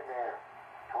 Come on in there.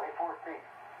 24 feet.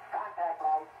 Contact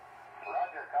light.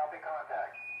 Roger. Copy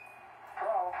contact.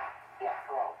 Pro. Yeah,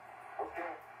 pro.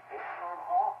 Okay. Inform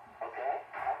off. Okay.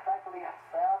 Outside the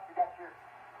valve. You got your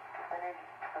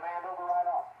command override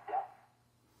off. Yeah.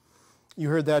 You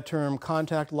heard that term,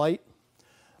 contact light.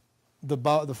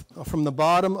 From the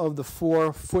bottom of the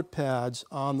 4 foot pads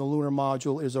on the lunar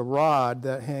module is a rod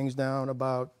that hangs down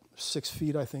about 6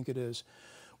 feet, I think it is.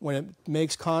 When it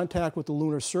makes contact with the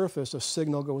lunar surface, a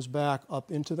signal goes back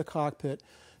up into the cockpit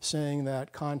saying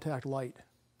that contact light,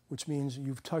 which means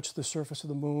you've touched the surface of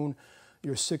the moon,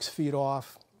 you're 6 feet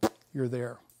off, you're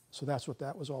there. So that's what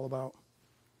that was all about.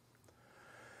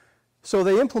 So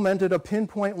they implemented a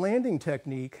pinpoint landing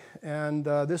technique, and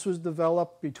this was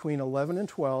developed between 11 and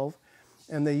 12,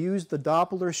 and they used the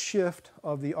Doppler shift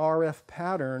of the RF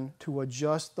pattern to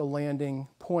adjust the landing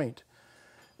point.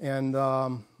 And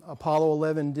Apollo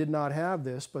 11 did not have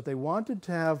this, but they wanted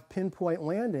to have pinpoint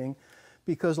landing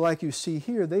because, like you see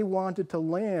here, they wanted to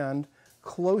land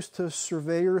close to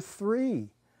Surveyor 3.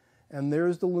 And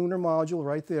there's the lunar module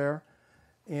right there.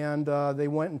 And they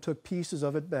went and took pieces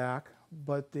of it back,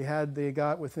 but they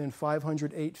got within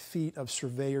 508 feet of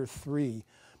Surveyor 3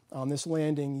 on this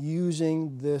landing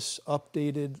using this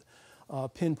updated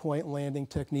pinpoint landing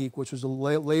technique, which was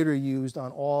later used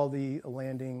on all the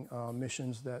landing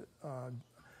missions that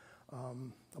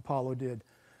Apollo did.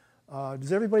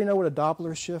 Does everybody know what a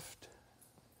Doppler shift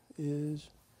is?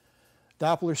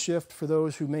 Doppler shift, for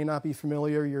those who may not be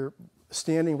familiar, you're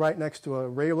standing right next to a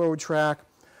railroad track.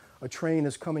 A train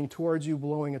is coming towards you,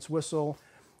 blowing its whistle,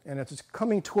 and as it's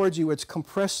coming towards you, it's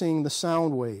compressing the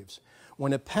sound waves.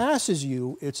 When it passes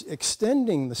you, it's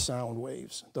extending the sound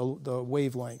waves, the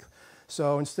wavelength.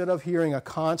 So instead of hearing a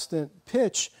constant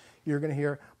pitch, you're going to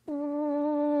hear,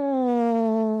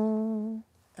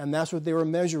 and that's what they were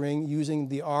measuring using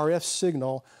the RF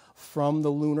signal from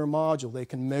the lunar module. They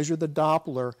can measure the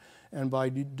Doppler, and by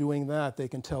doing that, they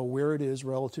can tell where it is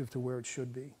relative to where it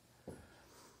should be.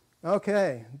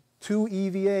 Okay, 2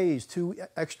 EVAs, 2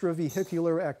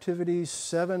 extravehicular activities,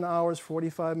 7 hours,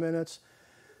 45 minutes,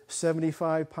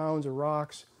 75 pounds of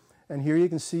rocks. And here you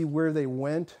can see where they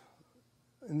went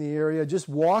in the area, just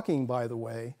walking, by the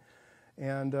way.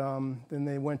 And then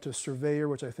they went to Surveyor,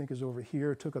 which I think is over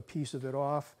here, took a piece of it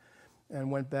off, and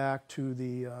went back to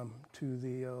the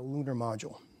lunar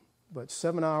module. But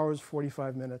 7 hours,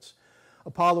 45 minutes.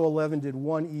 Apollo 11 did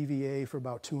 1 EVA for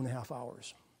about 2.5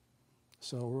 hours.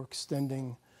 So we're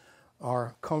extending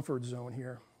our comfort zone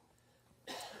here.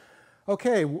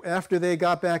 Okay, after they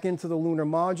got back into the lunar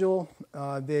module,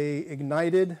 they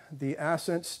ignited the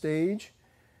ascent stage,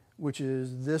 which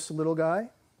is this little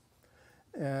guy.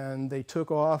 And they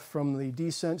took off from the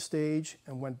descent stage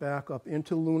and went back up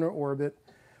into lunar orbit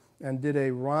and did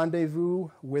a rendezvous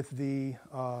with the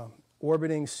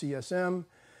orbiting CSM.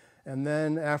 And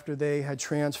then after they had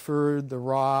transferred the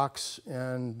rocks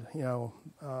and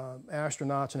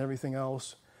astronauts and everything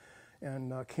else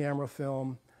and camera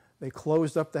film, they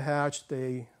closed up the hatch,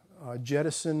 they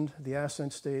jettisoned the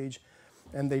ascent stage,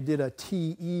 and they did a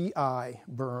TEI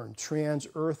burn,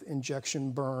 trans-Earth injection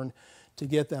burn, to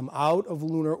get them out of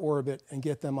lunar orbit and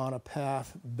get them on a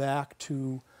path back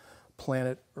to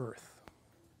planet Earth.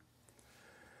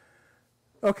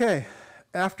 Okay,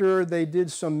 after they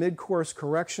did some mid-course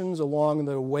corrections along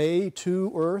the way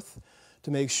to Earth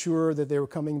to make sure that they were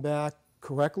coming back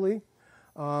correctly,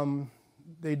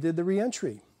 they did the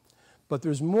re-entry. But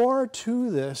there's more to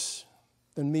this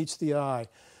than meets the eye.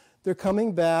 They're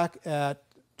coming back at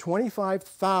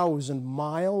 25,000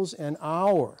 miles an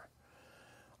hour.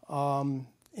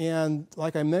 And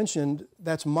like I mentioned,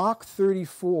 that's Mach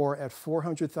 34 at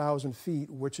 400,000 feet,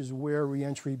 which is where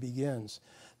re-entry begins.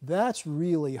 That's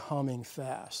really humming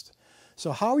fast.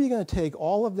 So how are you going to take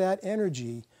all of that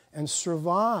energy and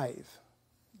survive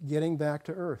getting back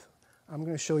to Earth? I'm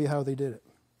going to show you how they did it.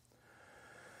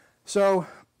 So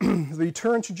the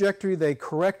return trajectory, they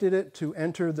corrected it to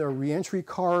enter the re-entry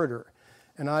corridor,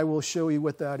 and I will show you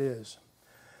what that is.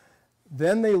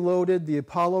 Then they loaded the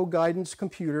Apollo guidance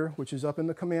computer, which is up in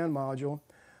the command module,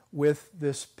 with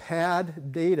this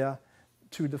pad data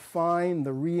to define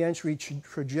the re-entry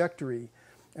trajectory.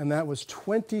 And that was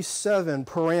 27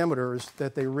 parameters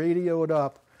that they radioed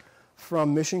up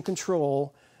from mission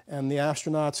control, and the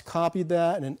astronauts copied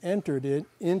that and entered it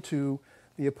into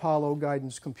the Apollo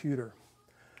guidance computer.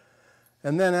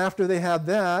 And then after they had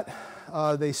that,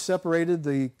 they separated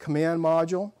the command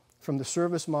module from the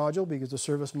service module, because the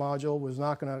service module was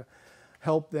not going to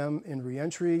help them in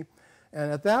re-entry.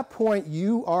 And at that point,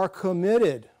 you are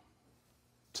committed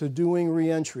to doing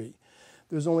re-entry.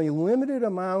 There's only a limited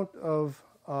amount of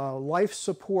life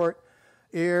support,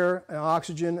 air, and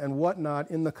oxygen, and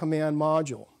whatnot in the command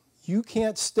module. You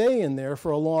can't stay in there for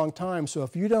a long time, so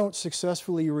if you don't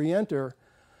successfully re-enter,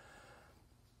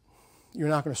 you're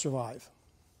not going to survive.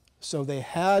 So they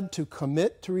had to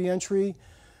commit to re-entry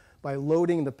by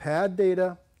loading the pad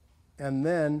data and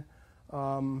then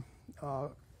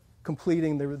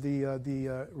completing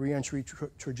the re-entry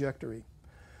trajectory.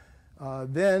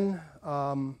 Then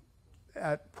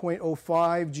at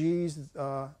 0.05 Gs,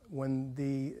 when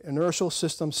the inertial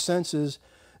system senses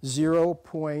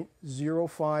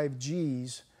 0.05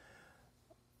 Gs,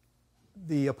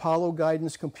 the Apollo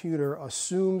guidance computer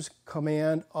assumes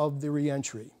command of the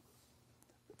re-entry.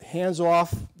 Hands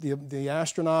off the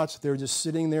astronauts, they're just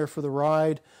sitting there for the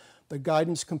ride. The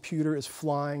guidance computer is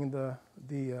flying the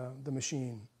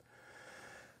machine.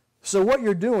 So what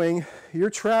you're doing, you're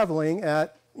traveling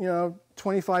at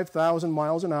 25,000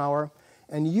 miles an hour,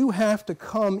 and you have to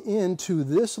come into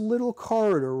this little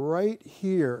corridor right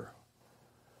here.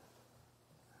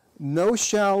 No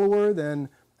shallower than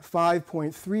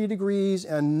 5.3 degrees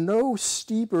and no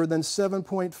steeper than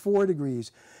 7.4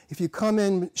 degrees. If you come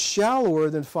in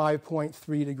shallower than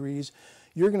 5.3 degrees,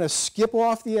 you're going to skip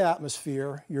off the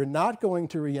atmosphere, you're not going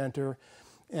to re-enter,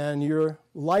 and your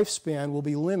lifespan will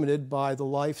be limited by the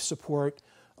life support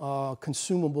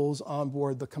consumables on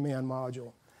board the command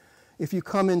module. If you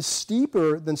come in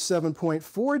steeper than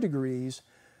 7.4 degrees,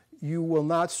 you will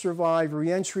not survive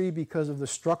re-entry because of the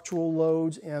structural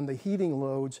loads and the heating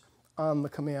loads on the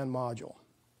command module.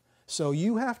 So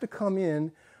you have to come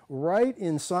in right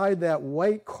inside that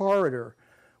white corridor,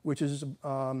 which is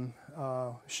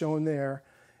shown there.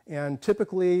 And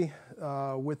typically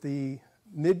with the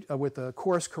with the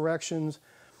course corrections,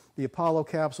 the Apollo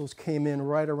capsules came in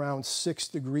right around 6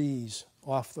 degrees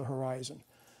off the horizon.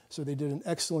 So they did an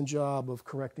excellent job of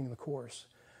correcting the course.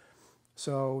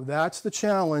 So that's the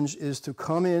challenge, is to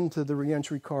come into the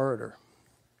reentry corridor.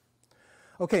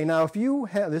 Okay, now if you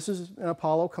have, this is an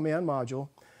Apollo command module,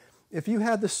 if you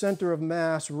had the center of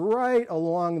mass right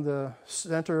along the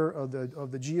center of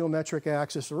the geometric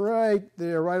axis, right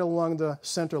there, right along the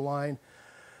center line,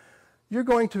 you're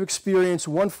going to experience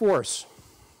one force,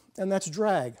 and that's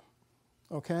drag,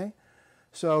 okay?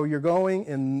 So you're going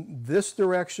in this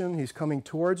direction, he's coming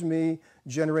towards me,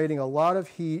 generating a lot of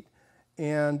heat,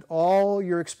 and all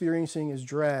you're experiencing is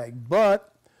drag.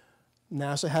 But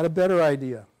NASA had a better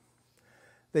idea.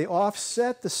 They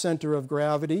offset the center of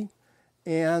gravity,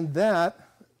 and that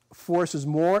forces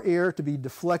more air to be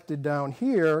deflected down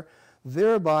here,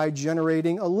 thereby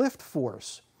generating a lift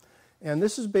force. And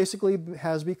this is basically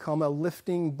has become a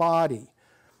lifting body.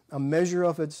 A measure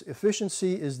of its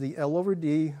efficiency is the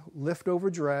L/D, lift over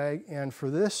drag, and for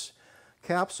this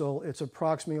capsule, it's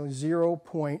approximately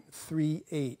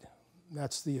 0.38.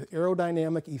 That's the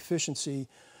aerodynamic efficiency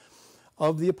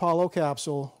of the Apollo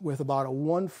capsule with about a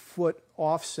 1 foot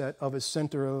offset of its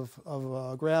center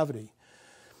of gravity.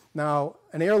 Now,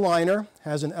 an airliner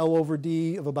has an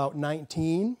L/D of about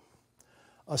 19.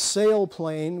 A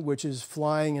sailplane, which is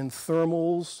flying in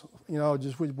thermals, you know,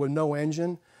 just with no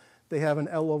engine, they have an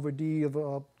L/D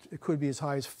of, it could be as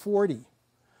high as 40.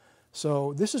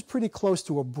 So this is pretty close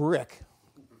to a brick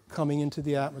coming into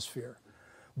the atmosphere.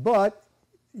 But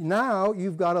now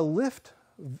you've got a lift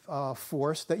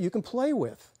force that you can play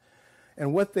with.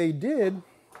 And what they did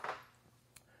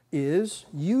is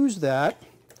use that.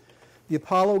 The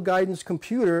Apollo guidance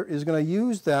computer is going to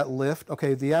use that lift.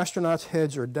 Okay, the astronauts'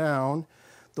 heads are down.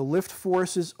 The lift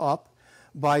force is up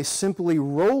by simply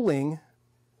rolling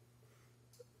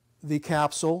the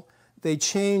capsule. They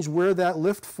change where that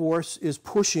lift force is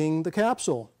pushing the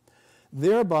capsule.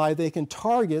 Thereby, they can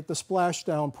target the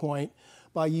splashdown point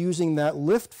by using that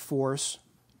lift force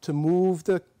to move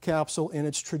the capsule in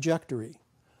its trajectory.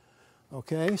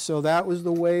 Okay, so that was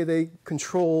the way they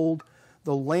controlled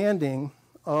the landing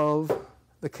of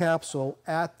the capsule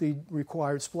at the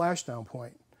required splashdown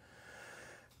point.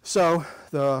 So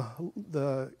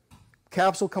the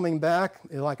capsule coming back,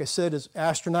 like I said, is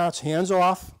astronauts hands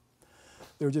off.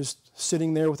 They're just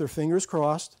sitting there with their fingers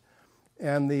crossed,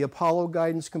 and the Apollo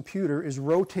guidance computer is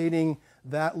rotating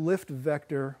that lift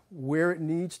vector where it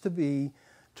needs to be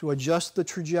to adjust the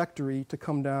trajectory to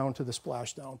come down to the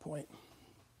splashdown point.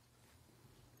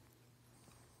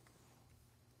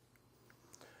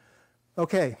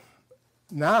 Okay,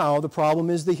 now the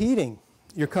problem is the heating.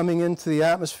 You're coming into the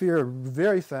atmosphere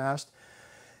very fast,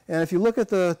 and if you look at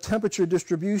the temperature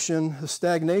distribution, the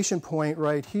stagnation point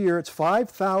right here, it's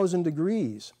 5,000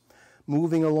 degrees.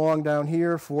 Moving along down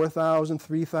here, 4,000,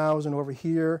 3,000 over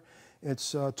here,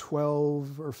 it's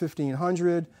 12 or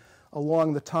 1,500.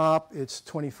 Along the top, it's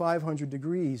 2,500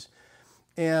 degrees.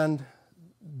 And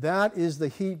that is the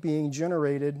heat being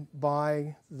generated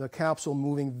by the capsule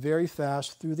moving very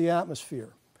fast through the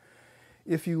atmosphere.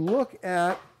 If you look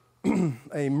at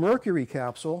a Mercury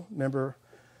capsule, remember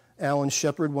Alan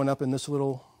Shepard went up in this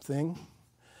little thing?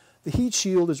 The heat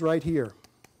shield is right here.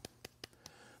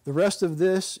 The rest of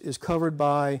this is covered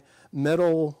by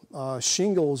metal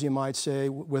shingles, you might say,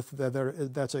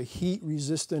 that's a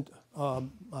heat-resistant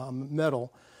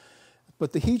metal.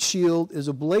 But the heat shield is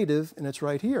ablative, and it's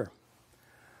right here.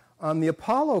 On the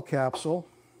Apollo capsule,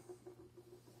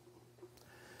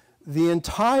 the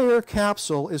entire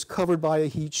capsule is covered by a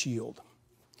heat shield.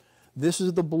 This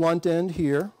is the blunt end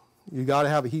here. You got to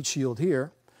have a heat shield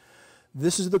here.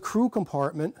 This is the crew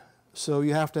compartment, so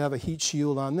you have to have a heat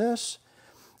shield on this.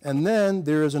 And then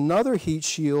there is another heat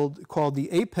shield called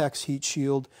the apex heat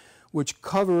shield, which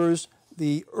covers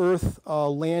the Earth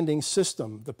landing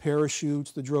system, the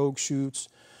parachutes, the drogue chutes,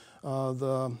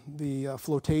 the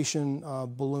flotation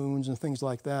balloons and things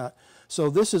like that.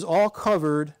 So this is all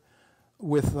covered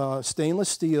with stainless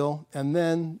steel and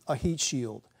then a heat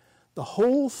shield. The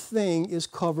whole thing is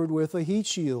covered with a heat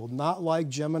shield, not like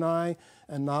Gemini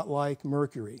and not like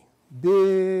Mercury.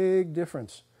 Big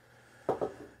difference.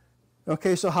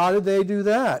 Okay, so how did they do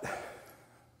that?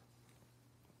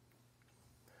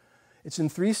 It's in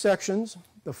 3 sections.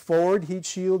 The forward heat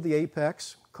shield, the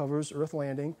apex, covers Earth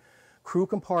landing, crew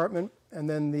compartment, and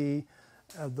then the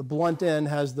blunt end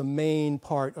has the main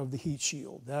part of the heat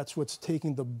shield. That's what's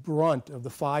taking the brunt of the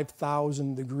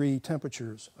 5,000 degree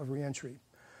temperatures of reentry.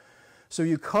 So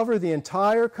you cover the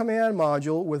entire command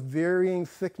module with varying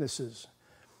thicknesses.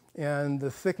 And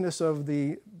the thickness of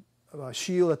the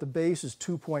shield at the base is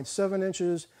 2.7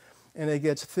 inches, and it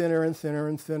gets thinner and thinner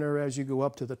and thinner as you go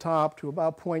up to the top to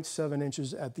about 0.7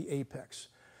 inches at the apex.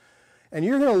 And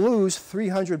you're going to lose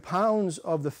 300 pounds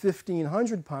of the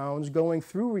 1,500 pounds going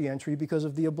through reentry because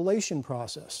of the ablation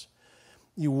process.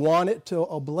 You want it to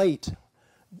ablate.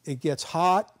 It gets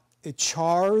hot, it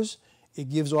chars, it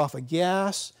gives off a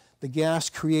gas. The gas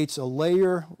creates a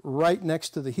layer right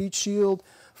next to the heat shield.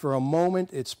 For a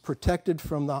moment, it's protected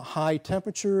from the high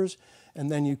temperatures,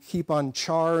 and then you keep on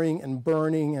charring and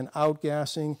burning and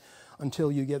outgassing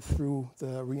until you get through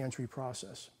the reentry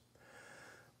process.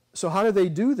 So how do they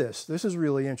do this? This is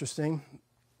really interesting.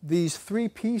 These three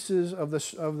pieces of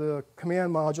the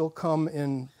command module come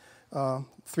in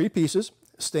three pieces,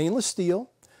 stainless steel.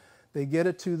 They get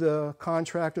it to the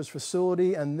contractor's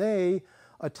facility, and they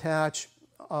attach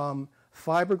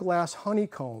fiberglass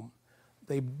honeycomb.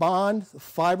 They bond the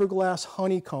fiberglass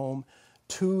honeycomb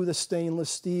to the stainless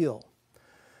steel.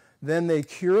 Then they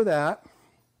cure that,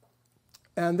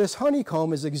 and this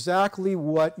honeycomb is exactly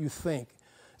what you think.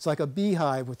 It's like a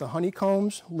beehive with the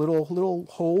honeycombs, little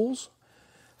holes.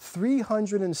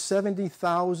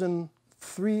 370,000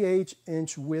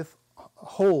 3/8-inch width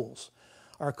holes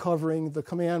are covering the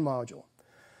command module.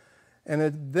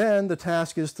 And then the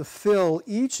task is to fill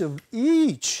each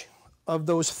of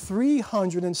those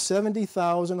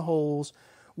 370,000 holes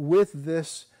with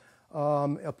this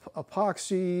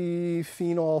epoxy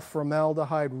phenol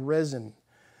formaldehyde resin.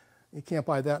 You can't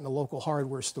buy that in a local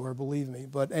hardware store, believe me.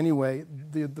 But anyway,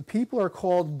 the people are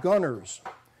called gunners.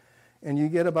 And you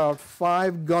get about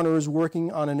 5 gunners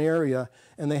working on an area,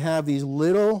 and they have these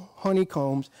little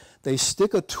honeycombs. They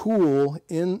stick a tool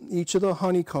in each of the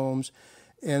honeycombs,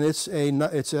 and it's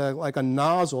like a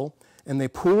nozzle, and they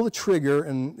pull the trigger,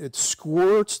 and it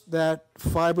squirts that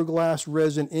fiberglass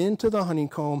resin into the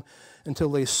honeycomb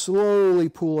until they slowly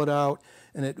pull it out,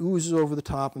 and it oozes over the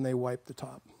top, and they wipe the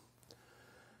top.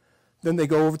 Then they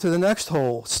go over to the next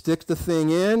hole, stick the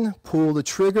thing in, pull the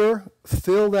trigger,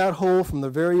 fill that hole from the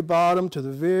very bottom to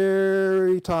the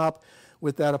very top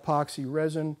with that epoxy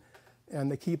resin,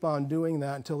 and they keep on doing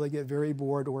that until they get very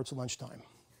bored or it's lunchtime.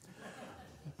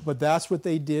 But that's what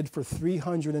they did for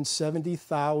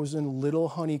 370,000 little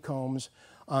honeycombs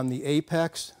on the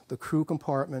apex, the crew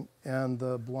compartment, and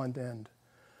the blunt end.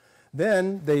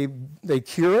 Then they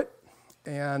cure it.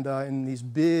 And in these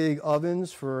big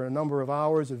ovens for a number of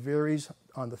hours. It varies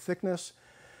on the thickness.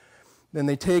 Then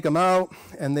they take them out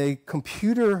and they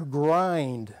computer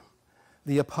grind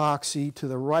the epoxy to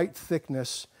the right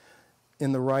thickness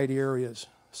in the right areas.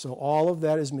 So all of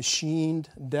that is machined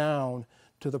down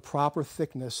to the proper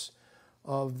thickness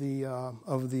of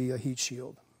the heat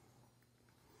shield.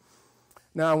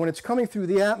 Now, when it's coming through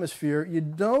the atmosphere, you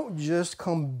don't just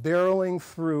come barreling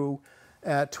through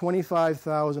at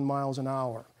 25,000 miles an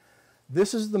hour.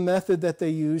 This is the method that they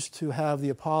used to have the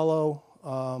Apollo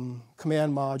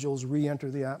command modules re-enter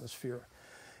the atmosphere.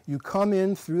 You come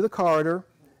in through the corridor,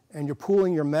 and you're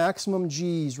pulling your maximum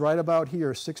Gs right about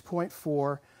here,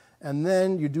 6.4, and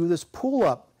then you do this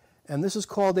pull-up, and this is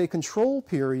called a control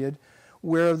period,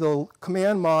 where the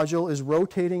command module is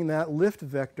rotating that lift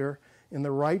vector in the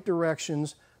right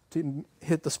directions to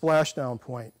hit the splashdown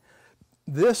point.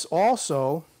 This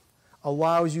also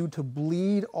allows you to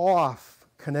bleed off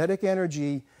kinetic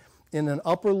energy in an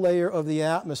upper layer of the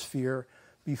atmosphere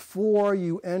before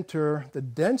you enter the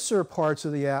denser parts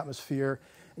of the atmosphere,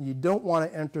 and you don't want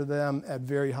to enter them at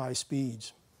very high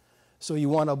speeds. So you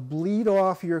want to bleed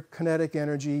off your kinetic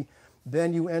energy,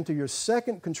 then you enter your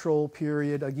second control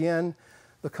period. Again,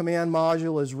 the command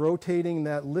module is rotating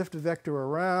that lift vector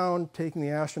around, taking the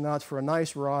astronauts for a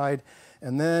nice ride,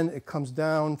 and then it comes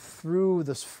down through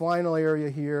this final area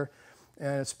here,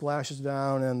 and it splashes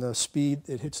down, and the speed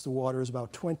it hits the water is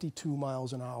about 22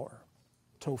 miles an hour,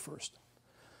 toe first.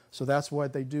 So that's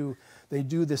what they do. They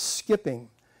do this skipping.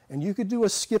 And you could do a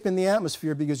skip in the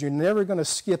atmosphere because you're never going to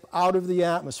skip out of the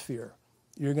atmosphere.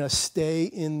 You're going to stay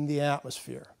in the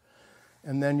atmosphere.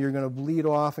 And then you're going to bleed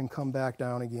off and come back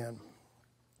down again.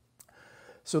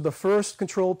 So the first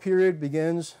control period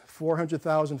begins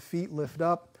 400,000 feet lift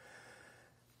up.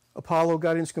 Apollo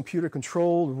guidance computer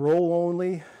controlled, roll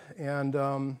only, and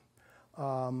can't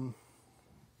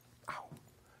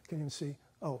even see.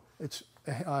 Oh, it's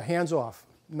hands off,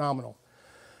 nominal.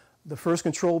 The first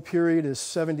control period is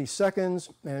 70 seconds,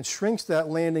 and it shrinks that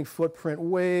landing footprint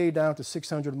way down to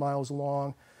 600 miles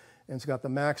long, and it's got the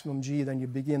maximum G. Then you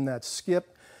begin that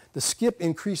skip. The skip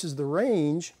increases the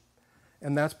range,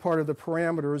 and that's part of the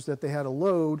parameters that they had to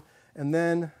load, and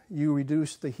then you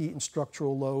reduce the heat and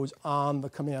structural loads on the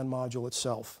command module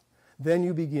itself. Then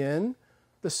you begin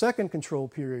the second control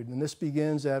period, and this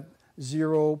begins at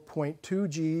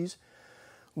 0.2 Gs,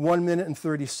 1 minute and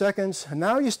 30 seconds. And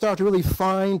now you start to really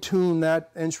fine-tune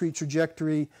that entry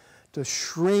trajectory to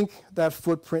shrink that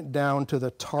footprint down to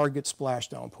the target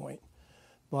splashdown point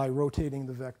by rotating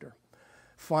the vector.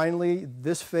 Finally,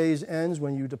 this phase ends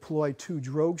when you deploy 2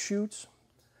 drogue chutes,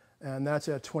 and that's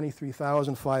at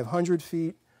 23,500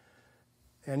 feet.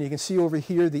 And you can see over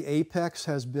here the apex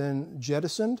has been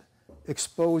jettisoned,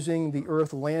 exposing the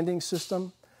Earth landing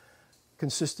system,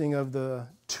 consisting of the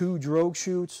 2 drogue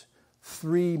chutes,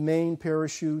 3 main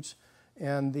parachutes,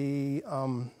 and the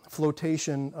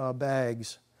flotation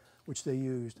bags, which they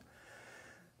used.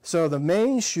 So the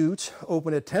main chutes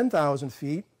open at 10,000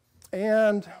 feet,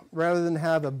 and rather than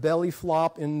have a belly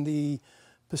flop in the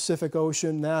Pacific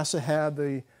Ocean, NASA had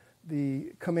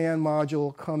the command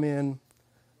module come in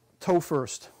toe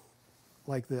first,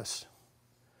 like this.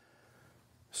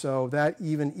 So that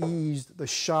even eased the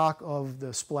shock of the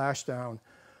splashdown.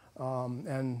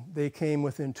 And they came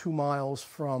within 2 miles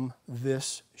from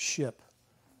this ship,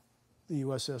 the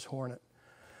USS Hornet.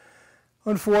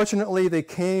 Unfortunately, they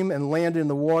came and landed in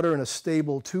the water in a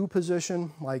stable 2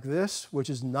 position like this,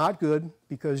 which is not good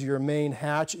because your main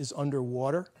hatch is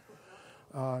underwater.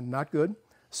 Not good.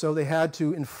 So they had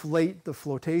to inflate the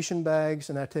flotation bags,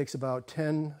 and that takes about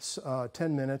 10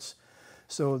 minutes.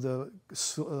 So the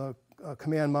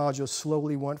command module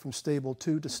slowly went from stable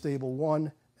 2 to stable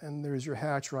 1, and there's your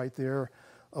hatch right there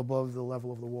above the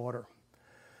level of the water.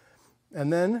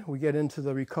 And then we get into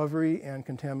the recovery and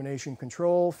contamination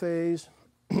control phase.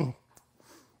 The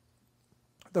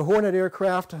Hornet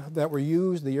aircraft that were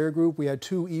used, the air group, we had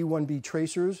 2 E-1B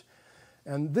tracers.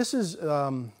 And this is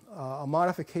a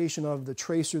modification of the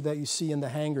tracer that you see in the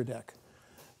hangar deck.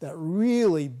 That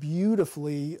really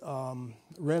beautifully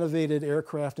renovated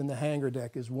aircraft in the hangar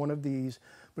deck is one of these,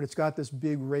 but it's got this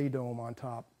big radome on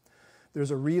top.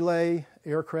 There's a relay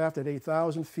aircraft at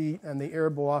 8,000 feet and the air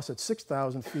boss at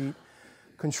 6,000 feet,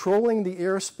 controlling the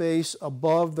airspace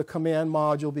above the command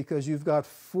module because you've got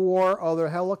 4 other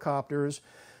helicopters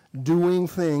doing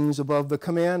things above the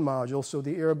command module. So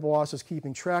the air boss is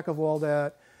keeping track of all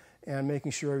that and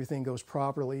making sure everything goes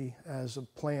properly as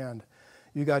planned.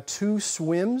 You got 2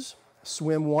 swims,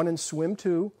 swim 1 and swim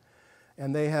 2,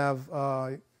 and they have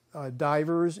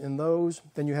divers in those.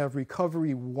 Then you have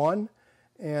recovery 1,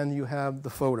 and you have the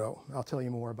photo. I'll tell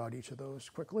you more about each of those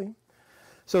quickly.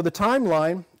 So the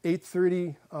timeline,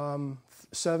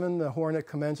 8:37, the Hornet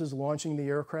commences launching the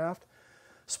aircraft.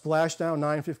 Splashdown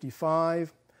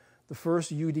 9:55. The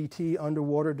first UDT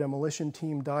underwater demolition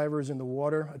team divers in the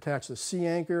water attach the sea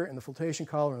anchor and the flotation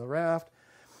collar in the raft.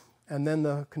 And then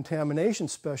the contamination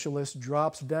specialist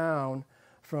drops down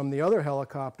from the other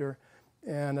helicopter,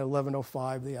 and at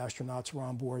 11:05 the astronauts were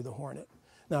on board the Hornet.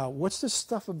 Now, what's this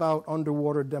stuff about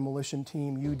underwater demolition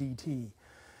team UDT?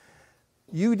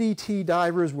 UDT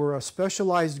divers were a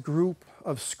specialized group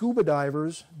of scuba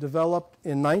divers developed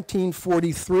in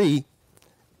 1943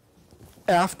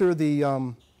 after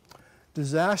the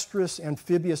disastrous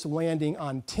amphibious landing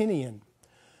on Tinian.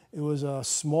 It was a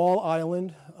small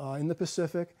island in the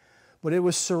Pacific, but it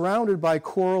was surrounded by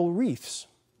coral reefs.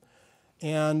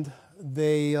 And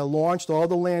they launched all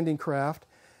the landing craft,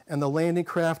 and the landing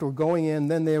craft were going in,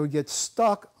 then they would get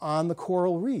stuck on the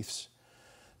coral reefs.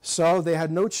 So they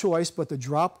had no choice but to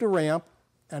drop the ramp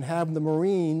and have the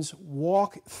Marines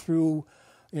walk through,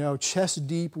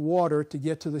 chest-deep water to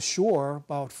get to the shore,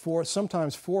 about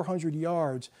sometimes 400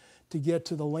 yards, to get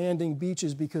to the landing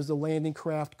beaches because the landing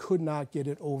craft could not get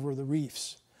it over the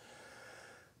reefs.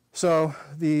 So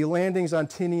the landings on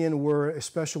Tinian were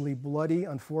especially bloody,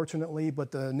 unfortunately,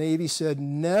 but the Navy said,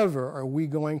 never are we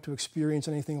going to experience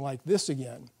anything like this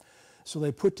again. So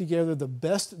they put together the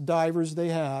best divers they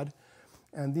had,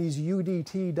 and these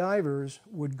UDT divers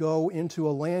would go into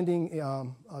a landing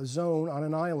zone on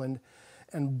an island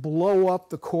and blow up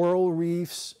the coral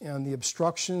reefs and the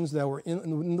obstructions that were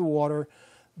in the water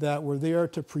that were there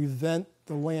to prevent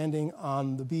the landing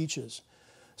on the beaches.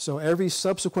 So every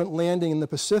subsequent landing in the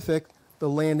Pacific, the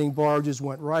landing barges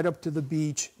went right up to the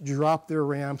beach, dropped their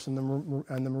ramps, and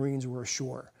the Marines were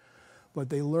ashore. But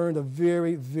they learned a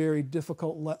very, very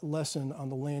difficult lesson on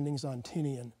the landings on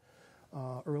Tinian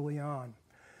early on.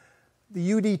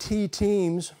 The UDT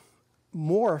teams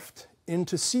morphed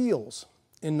into SEALs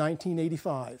in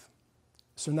 1985.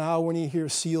 So now when you hear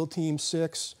SEAL Team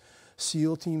 6,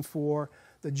 SEAL Team 4,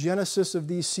 the genesis of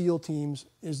these SEAL teams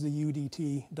is the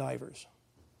UDT divers.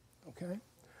 Okay?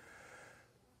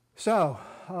 So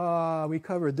we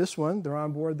covered this one. They're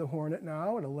on board the Hornet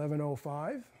now at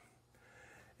 11:05.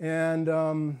 And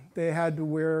they had to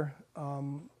wear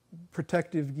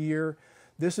protective gear.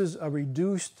 This is a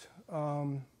reduced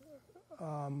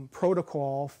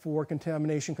protocol for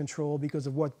contamination control because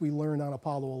of what we learned on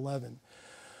Apollo 11.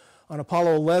 On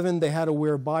Apollo 11, they had to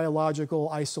wear biological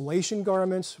isolation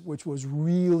garments, which was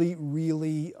really,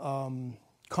 really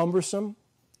cumbersome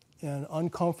and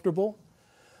uncomfortable.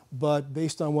 But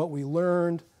based on what we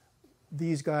learned,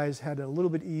 these guys had it a little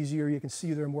bit easier. You can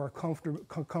see they're more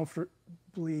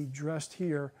comfortably dressed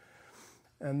here.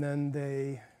 And then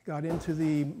they got into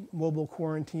the mobile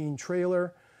quarantine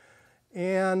trailer.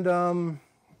 And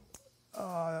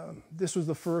this was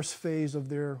the first phase of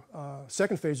their,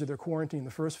 second phase of their quarantine.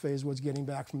 The first phase was getting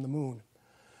back from the moon.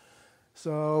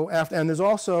 So and there's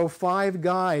also 5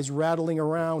 guys rattling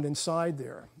around inside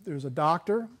there. There's a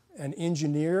doctor, an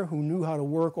engineer who knew how to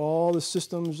work all the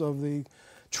systems of the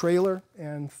trailer,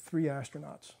 and 3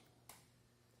 astronauts.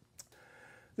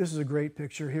 This is a great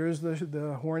picture. Here's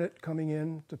the Hornet coming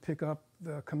in to pick up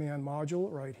the command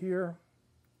module right here.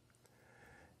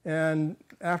 And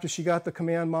after she got the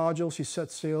command module, she set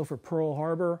sail for Pearl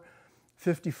Harbor.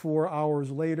 54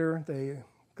 hours later, they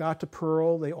got to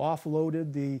Pearl. They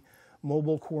offloaded the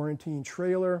mobile quarantine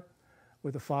trailer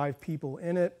with the 5 people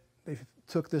in it. They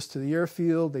took this to the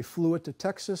airfield. They flew it to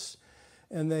Texas,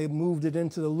 and they moved it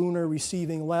into the Lunar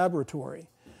Receiving Laboratory,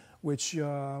 which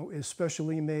is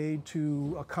specially made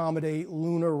to accommodate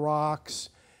lunar rocks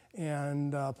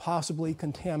and possibly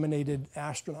contaminated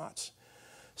astronauts.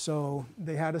 So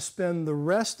they had to spend the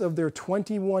rest of their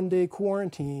 21-day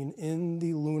quarantine in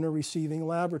the Lunar Receiving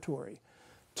Laboratory.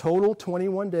 Total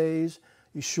 21 days.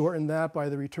 You shorten that by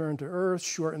the return to Earth,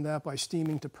 shorten that by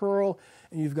steaming to Pearl,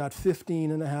 and you've got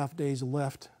 15.5 days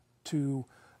left to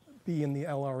be in the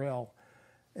LRL.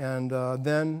 And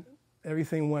then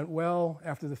everything went well.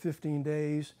 After the 15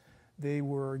 days, they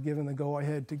were given the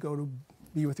go-ahead to go to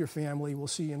be with your family. We'll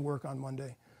see you in work on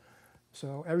Monday.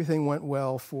 So everything went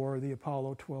well for the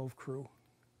Apollo 12 crew.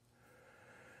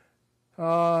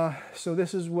 So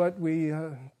this is what we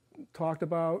talked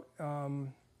about.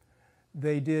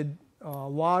 They did a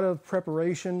lot of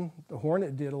preparation. The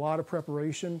Hornet did a lot of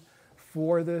preparation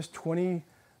for this.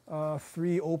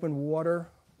 23 open water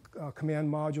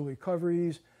command module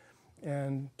recoveries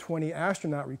and 20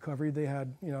 astronaut recovery. They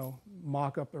had,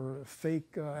 mock-up or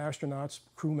fake astronauts,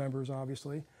 crew members,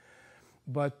 obviously.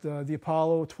 But the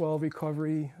Apollo 12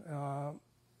 recovery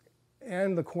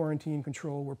and the quarantine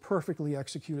control were perfectly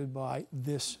executed by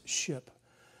this ship.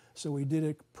 So we did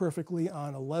it perfectly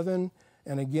on 11,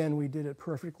 and again, we did it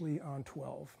perfectly on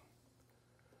 12.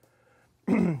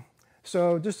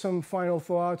 So just some final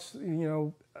thoughts.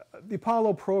 The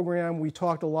Apollo program, we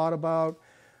talked a lot about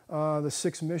the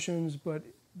 6 missions, but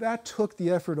that took the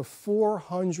effort of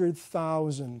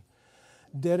 400,000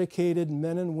 dedicated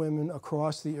men and women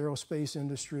across the aerospace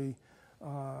industry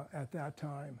at that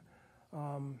time.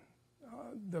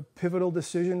 The pivotal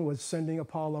decision was sending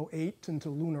Apollo 8 into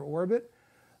lunar orbit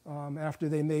after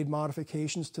they made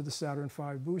modifications to the Saturn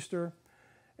V booster.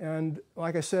 And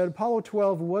like I said, Apollo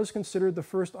 12 was considered the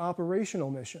first operational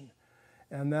mission,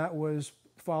 and that was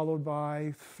followed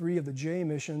by 3 of the J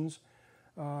missions,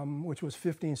 which was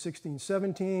 15, 16,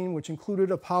 17, which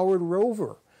included a powered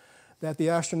rover that the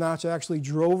astronauts actually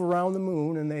drove around the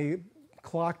moon, and they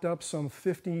clocked up some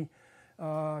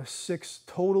 56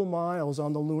 total miles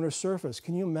on the lunar surface.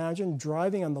 Can you imagine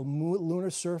driving on the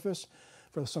lunar surface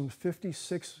for some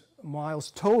 56 miles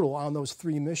total on those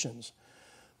 3 missions?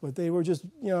 But they were just,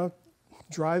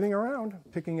 driving around,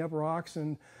 picking up rocks.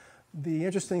 And the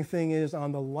interesting thing is,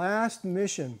 on the last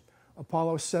mission,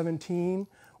 Apollo 17,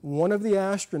 one of the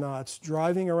astronauts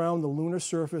driving around the lunar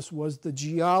surface was the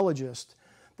geologist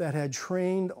that had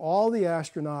trained all the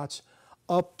astronauts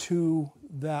up to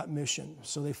that mission.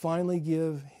 So they finally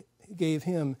gave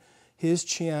him his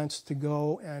chance to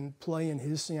go and play in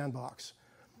his sandbox.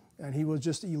 And he was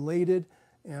just elated,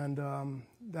 and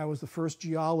that was the first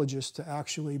geologist to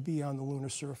actually be on the lunar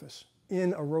surface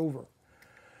in a rover.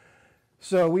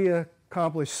 So we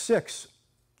accomplished 6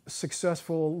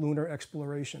 successful lunar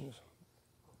explorations.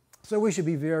 So we should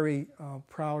be very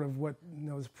proud of what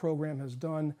this program has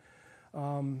done.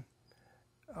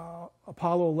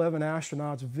 Apollo 11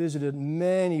 astronauts visited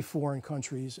many foreign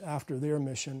countries after their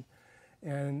mission,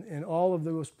 and in all of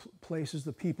those places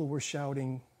the people were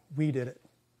shouting, "We did it.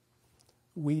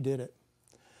 We did it."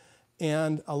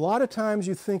 And a lot of times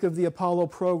you think of the Apollo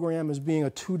program as being a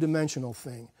 2-dimensional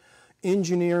thing,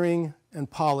 engineering and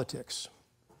politics.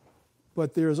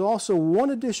 But there's also one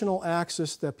additional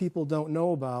axis that people don't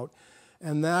know about,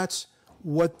 and that's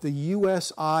what the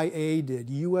USIA did,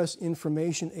 U.S.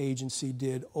 Information Agency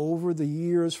did over the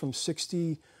years from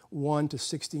 61 to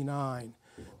 69.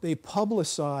 They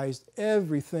publicized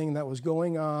everything that was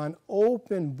going on,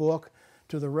 open book,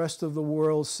 to the rest of the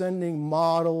world, sending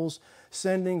models,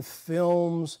 sending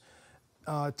films,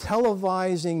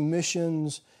 televising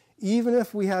missions. Even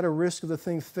if we had a risk of the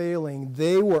thing failing,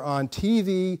 they were on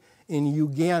TV in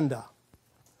Uganda.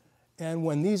 And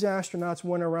when these astronauts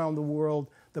went around the world,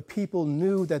 the people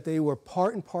knew that they were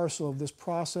part and parcel of this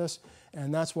process,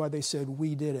 and that's why they said,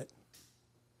 we did it.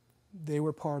 They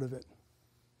were part of it.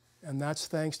 And that's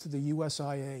thanks to the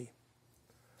USIA.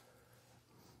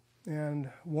 And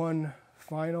one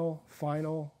final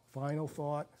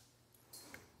thought.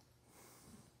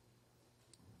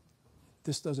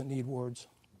 This doesn't need words.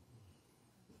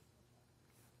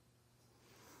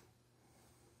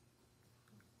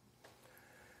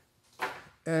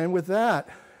 And with that,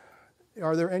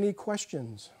 are there any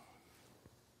questions?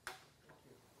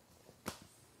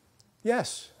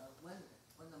 Yes? When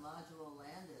the module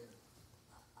landed,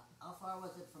 how far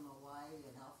was it from Hawaii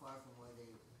and how far from where they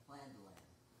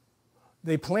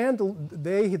planned to land?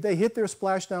 They hit their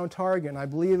splashdown target, and I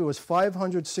believe it was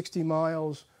 560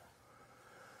 miles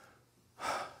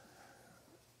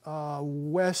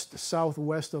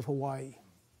southwest of Hawaii.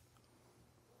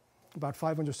 About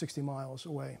 560 miles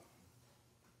away.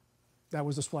 That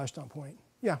was the splashdown point.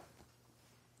 Yeah.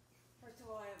 First of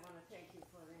all, I want to thank you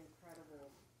for an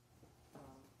incredible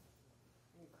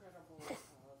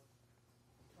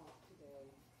talk today.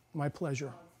 My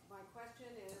pleasure. My question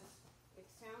is, it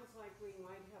sounds like we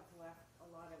might have left a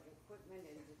lot of equipment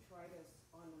in detritus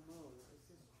on the moon. Is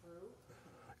this true?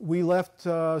 We left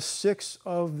 6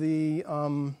 of the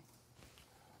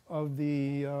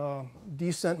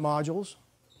descent modules,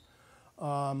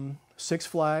 6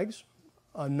 flags,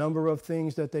 a number of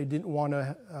things that they didn't want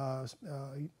to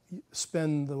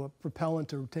spend the propellant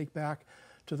to take back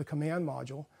to the command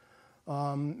module.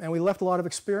 And we left a lot of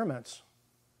experiments.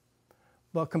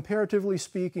 But comparatively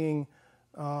speaking,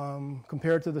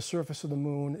 compared to the surface of the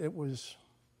moon, it was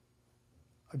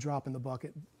a drop in the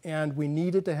bucket. And we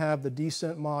needed to have the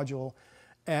descent module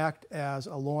act as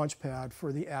a launch pad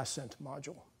for the ascent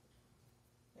module.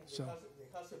 So.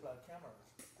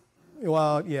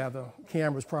 Well, yeah, the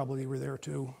cameras probably were there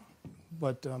too.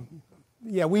 But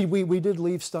yeah, we did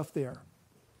leave stuff there.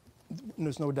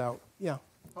 There's no doubt. Yeah.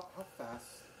 How fast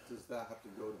does that have to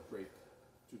go to break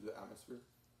through the atmosphere?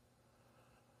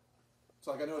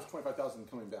 So like I know it's 25,000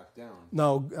 coming back down.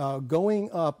 No, going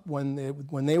up when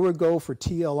they would go for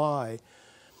TLI,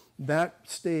 that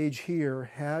stage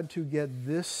here had to get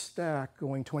this stack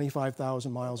going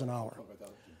 25,000 miles an hour.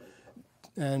 25,000.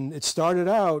 And it started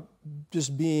out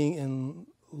just being in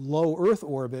low Earth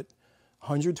orbit,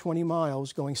 120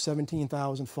 miles, going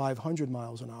 17,500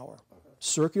 miles an hour. Okay.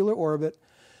 Circular orbit,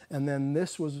 and then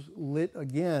this was lit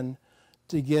again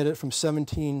to get it from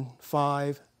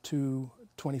 17,500 to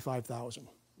 25,000.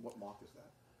 What Mach is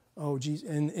that? Oh, geez,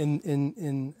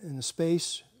 in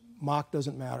space, Mach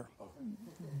doesn't matter. Okay.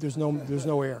 There's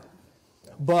no air.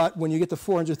 But when you get to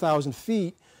 400,000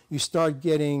 feet, you start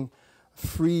getting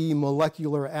free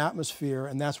molecular atmosphere,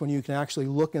 and that's when you can actually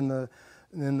look in the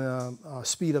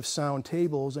speed of sound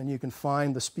tables, and you can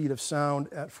find the speed of sound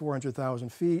at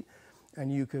 400,000 feet,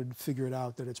 and you could figure it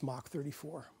out that it's Mach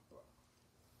 34.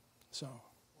 So,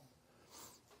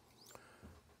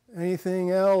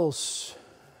 anything else?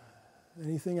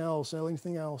 Anything else?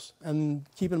 Anything else? And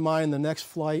keep in mind, the next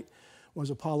flight was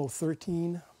Apollo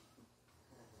 13.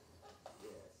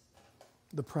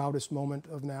 The proudest moment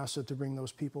of NASA to bring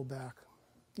those people back.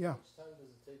 Yeah. How much time does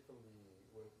it take from when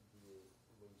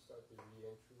you start the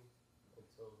re-entry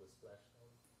until the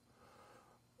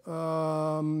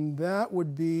splashdown? That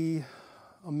would be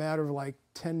a matter of like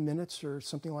 10 minutes or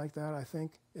something like that, I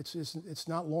think. It's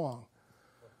not long.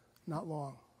 Not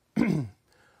long.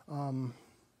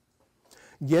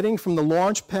 Getting from the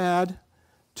launch pad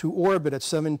to orbit at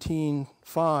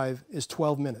 17.5 is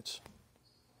 12 minutes.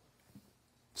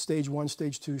 Stage 1,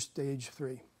 Stage 2, Stage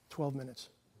 3, 12 minutes.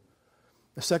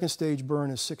 The second stage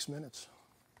burn is 6 minutes.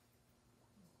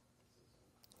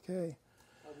 Okay.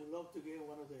 I would love to get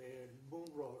one of the moon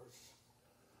rovers.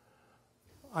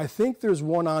 I think there's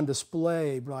one on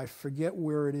display, but I forget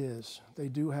where it is. They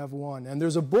do have one. And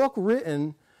there's a book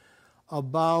written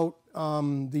about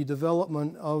the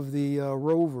development of the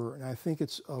rover, and I think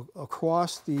it's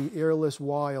Across the Airless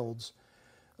Wilds,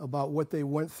 about what they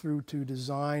went through to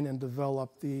design and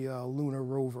develop the lunar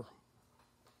rover.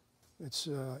 It's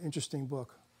an interesting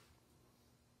book.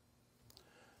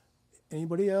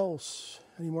 Anybody else?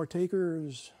 Any more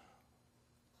takers?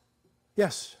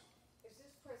 Yes? Is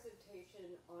this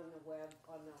presentation on the web,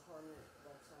 on the Hornet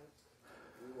website?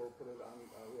 We will put it on,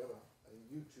 we have a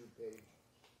YouTube page,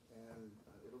 and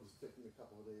it'll just take me a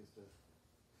couple of days to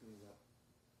clean it up.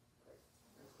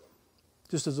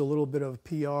 just as a little bit of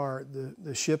PR,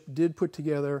 the ship did put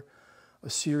together a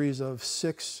series of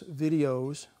 6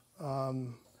 videos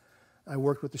I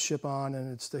worked with the ship on,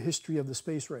 and it's the history of the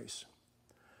space race.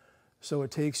 So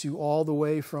it takes you all the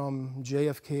way from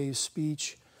JFK's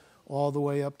speech all the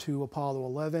way up to Apollo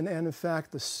 11. And in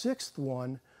fact, the 6th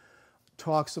one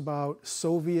talks about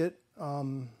Soviet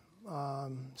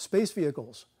space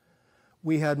vehicles.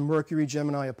 We had Mercury,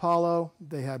 Gemini, Apollo.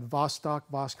 They had Vostok,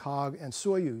 Voskhod, and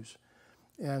Soyuz.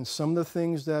 And some of the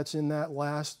things that's in that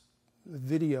last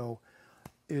video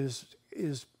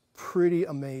is pretty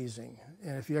amazing.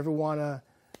 And if you ever want to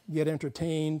get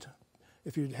entertained,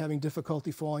 if you're having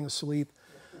difficulty falling asleep,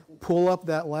 pull up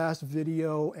that last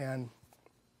video and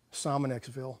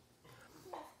Somonexville.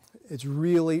 It's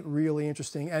really, really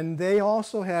interesting. And they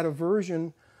also had a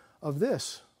version of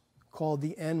this called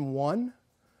the N1.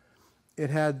 It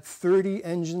had 30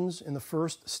 engines in the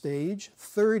first stage,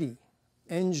 30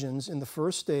 engines in the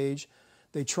first stage.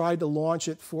 They tried to launch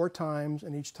it 4 times,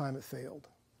 and each time it failed.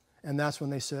 And that's when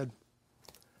they said,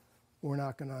 we're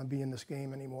not going to be in this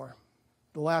game anymore.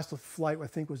 The last flight, I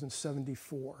think, was in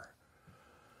 '74.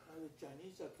 The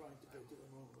Chinese are trying to go to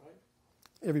the moon, right?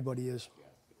 Everybody is.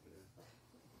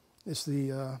 It's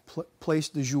the place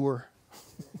du jour.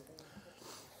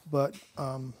 But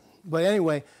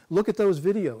anyway, look at those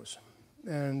videos.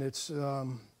 And it's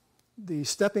the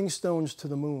stepping stones to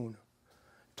the moon.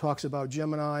 Talks about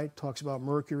Gemini, talks about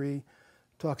Mercury,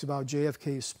 talks about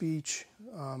JFK's speech.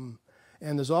 And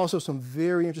there's also some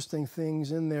very interesting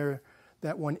things in there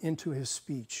that went into his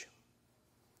speech.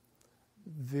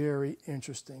 Very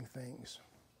interesting things.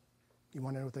 You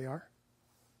want to know what they are?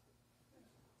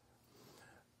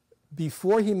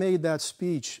 Before he made that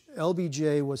speech,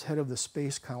 LBJ was head of the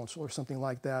Space Council or something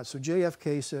like that. So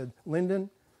JFK said, Lyndon,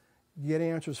 get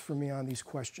answers for me on these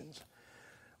questions.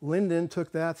 Lyndon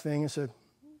took that thing and said,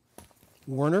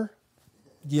 Werner,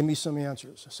 give me some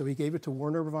answers. So he gave it to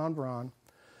Werner von Braun.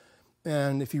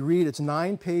 And if you read, it's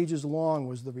 9 pages long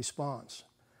was the response.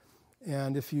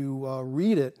 And if you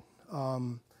read it,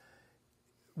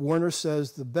 Werner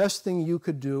says the best thing you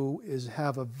could do is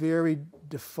have a very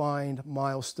defined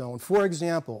milestone. For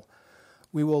example,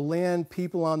 we will land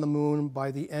people on the moon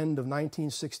by the end of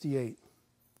 1968.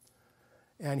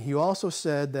 And he also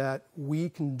said that we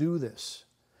can do this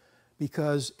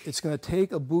because it's going to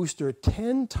take a booster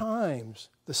 10 times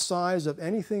the size of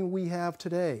anything we have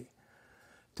today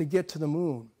to get to the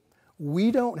moon. We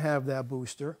don't have that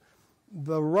booster.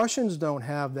 The Russians don't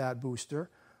have that booster,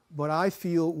 but I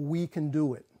feel we can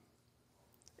do it.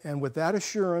 And with that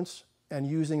assurance and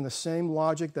using the same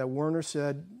logic that Werner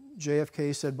said,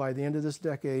 JFK said by the end of this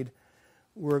decade,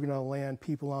 we're going to land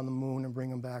people on the moon and bring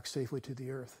them back safely to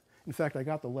the Earth. In fact, I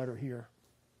got the letter here,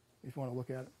 if you want to look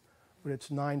at it. But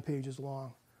it's 9 pages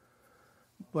long.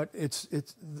 But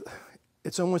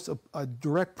it's almost a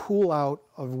direct pull out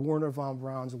of Werner von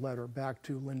Braun's letter back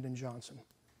to Lyndon Johnson.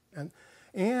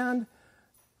 And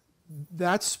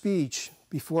that speech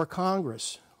before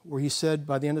Congress, where he said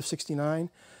by the end of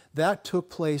 '69, that took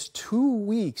place 2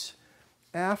 weeks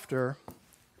after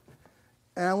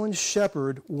Alan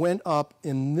Shepard went up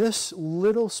in this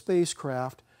little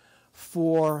spacecraft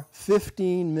for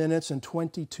 15 minutes and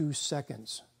 22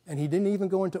 seconds. And he didn't even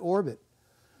go into orbit.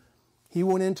 He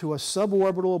went into a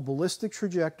suborbital ballistic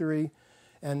trajectory,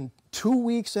 and 2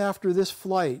 weeks after this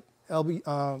flight,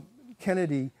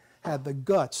 Kennedy had the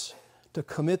guts to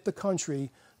commit the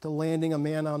country to landing a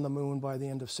man on the moon by the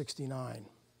end of '69.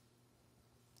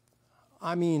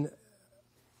 I mean,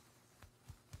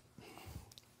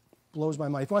 blows my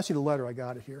mind. If you want to see the letter, I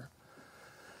got it here.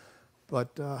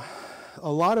 But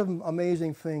a lot of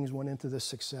amazing things went into this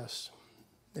success.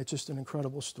 It's just an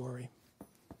incredible story.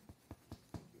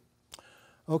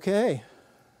 Okay.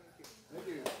 Thank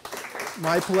you.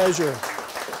 My pleasure.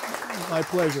 My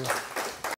pleasure.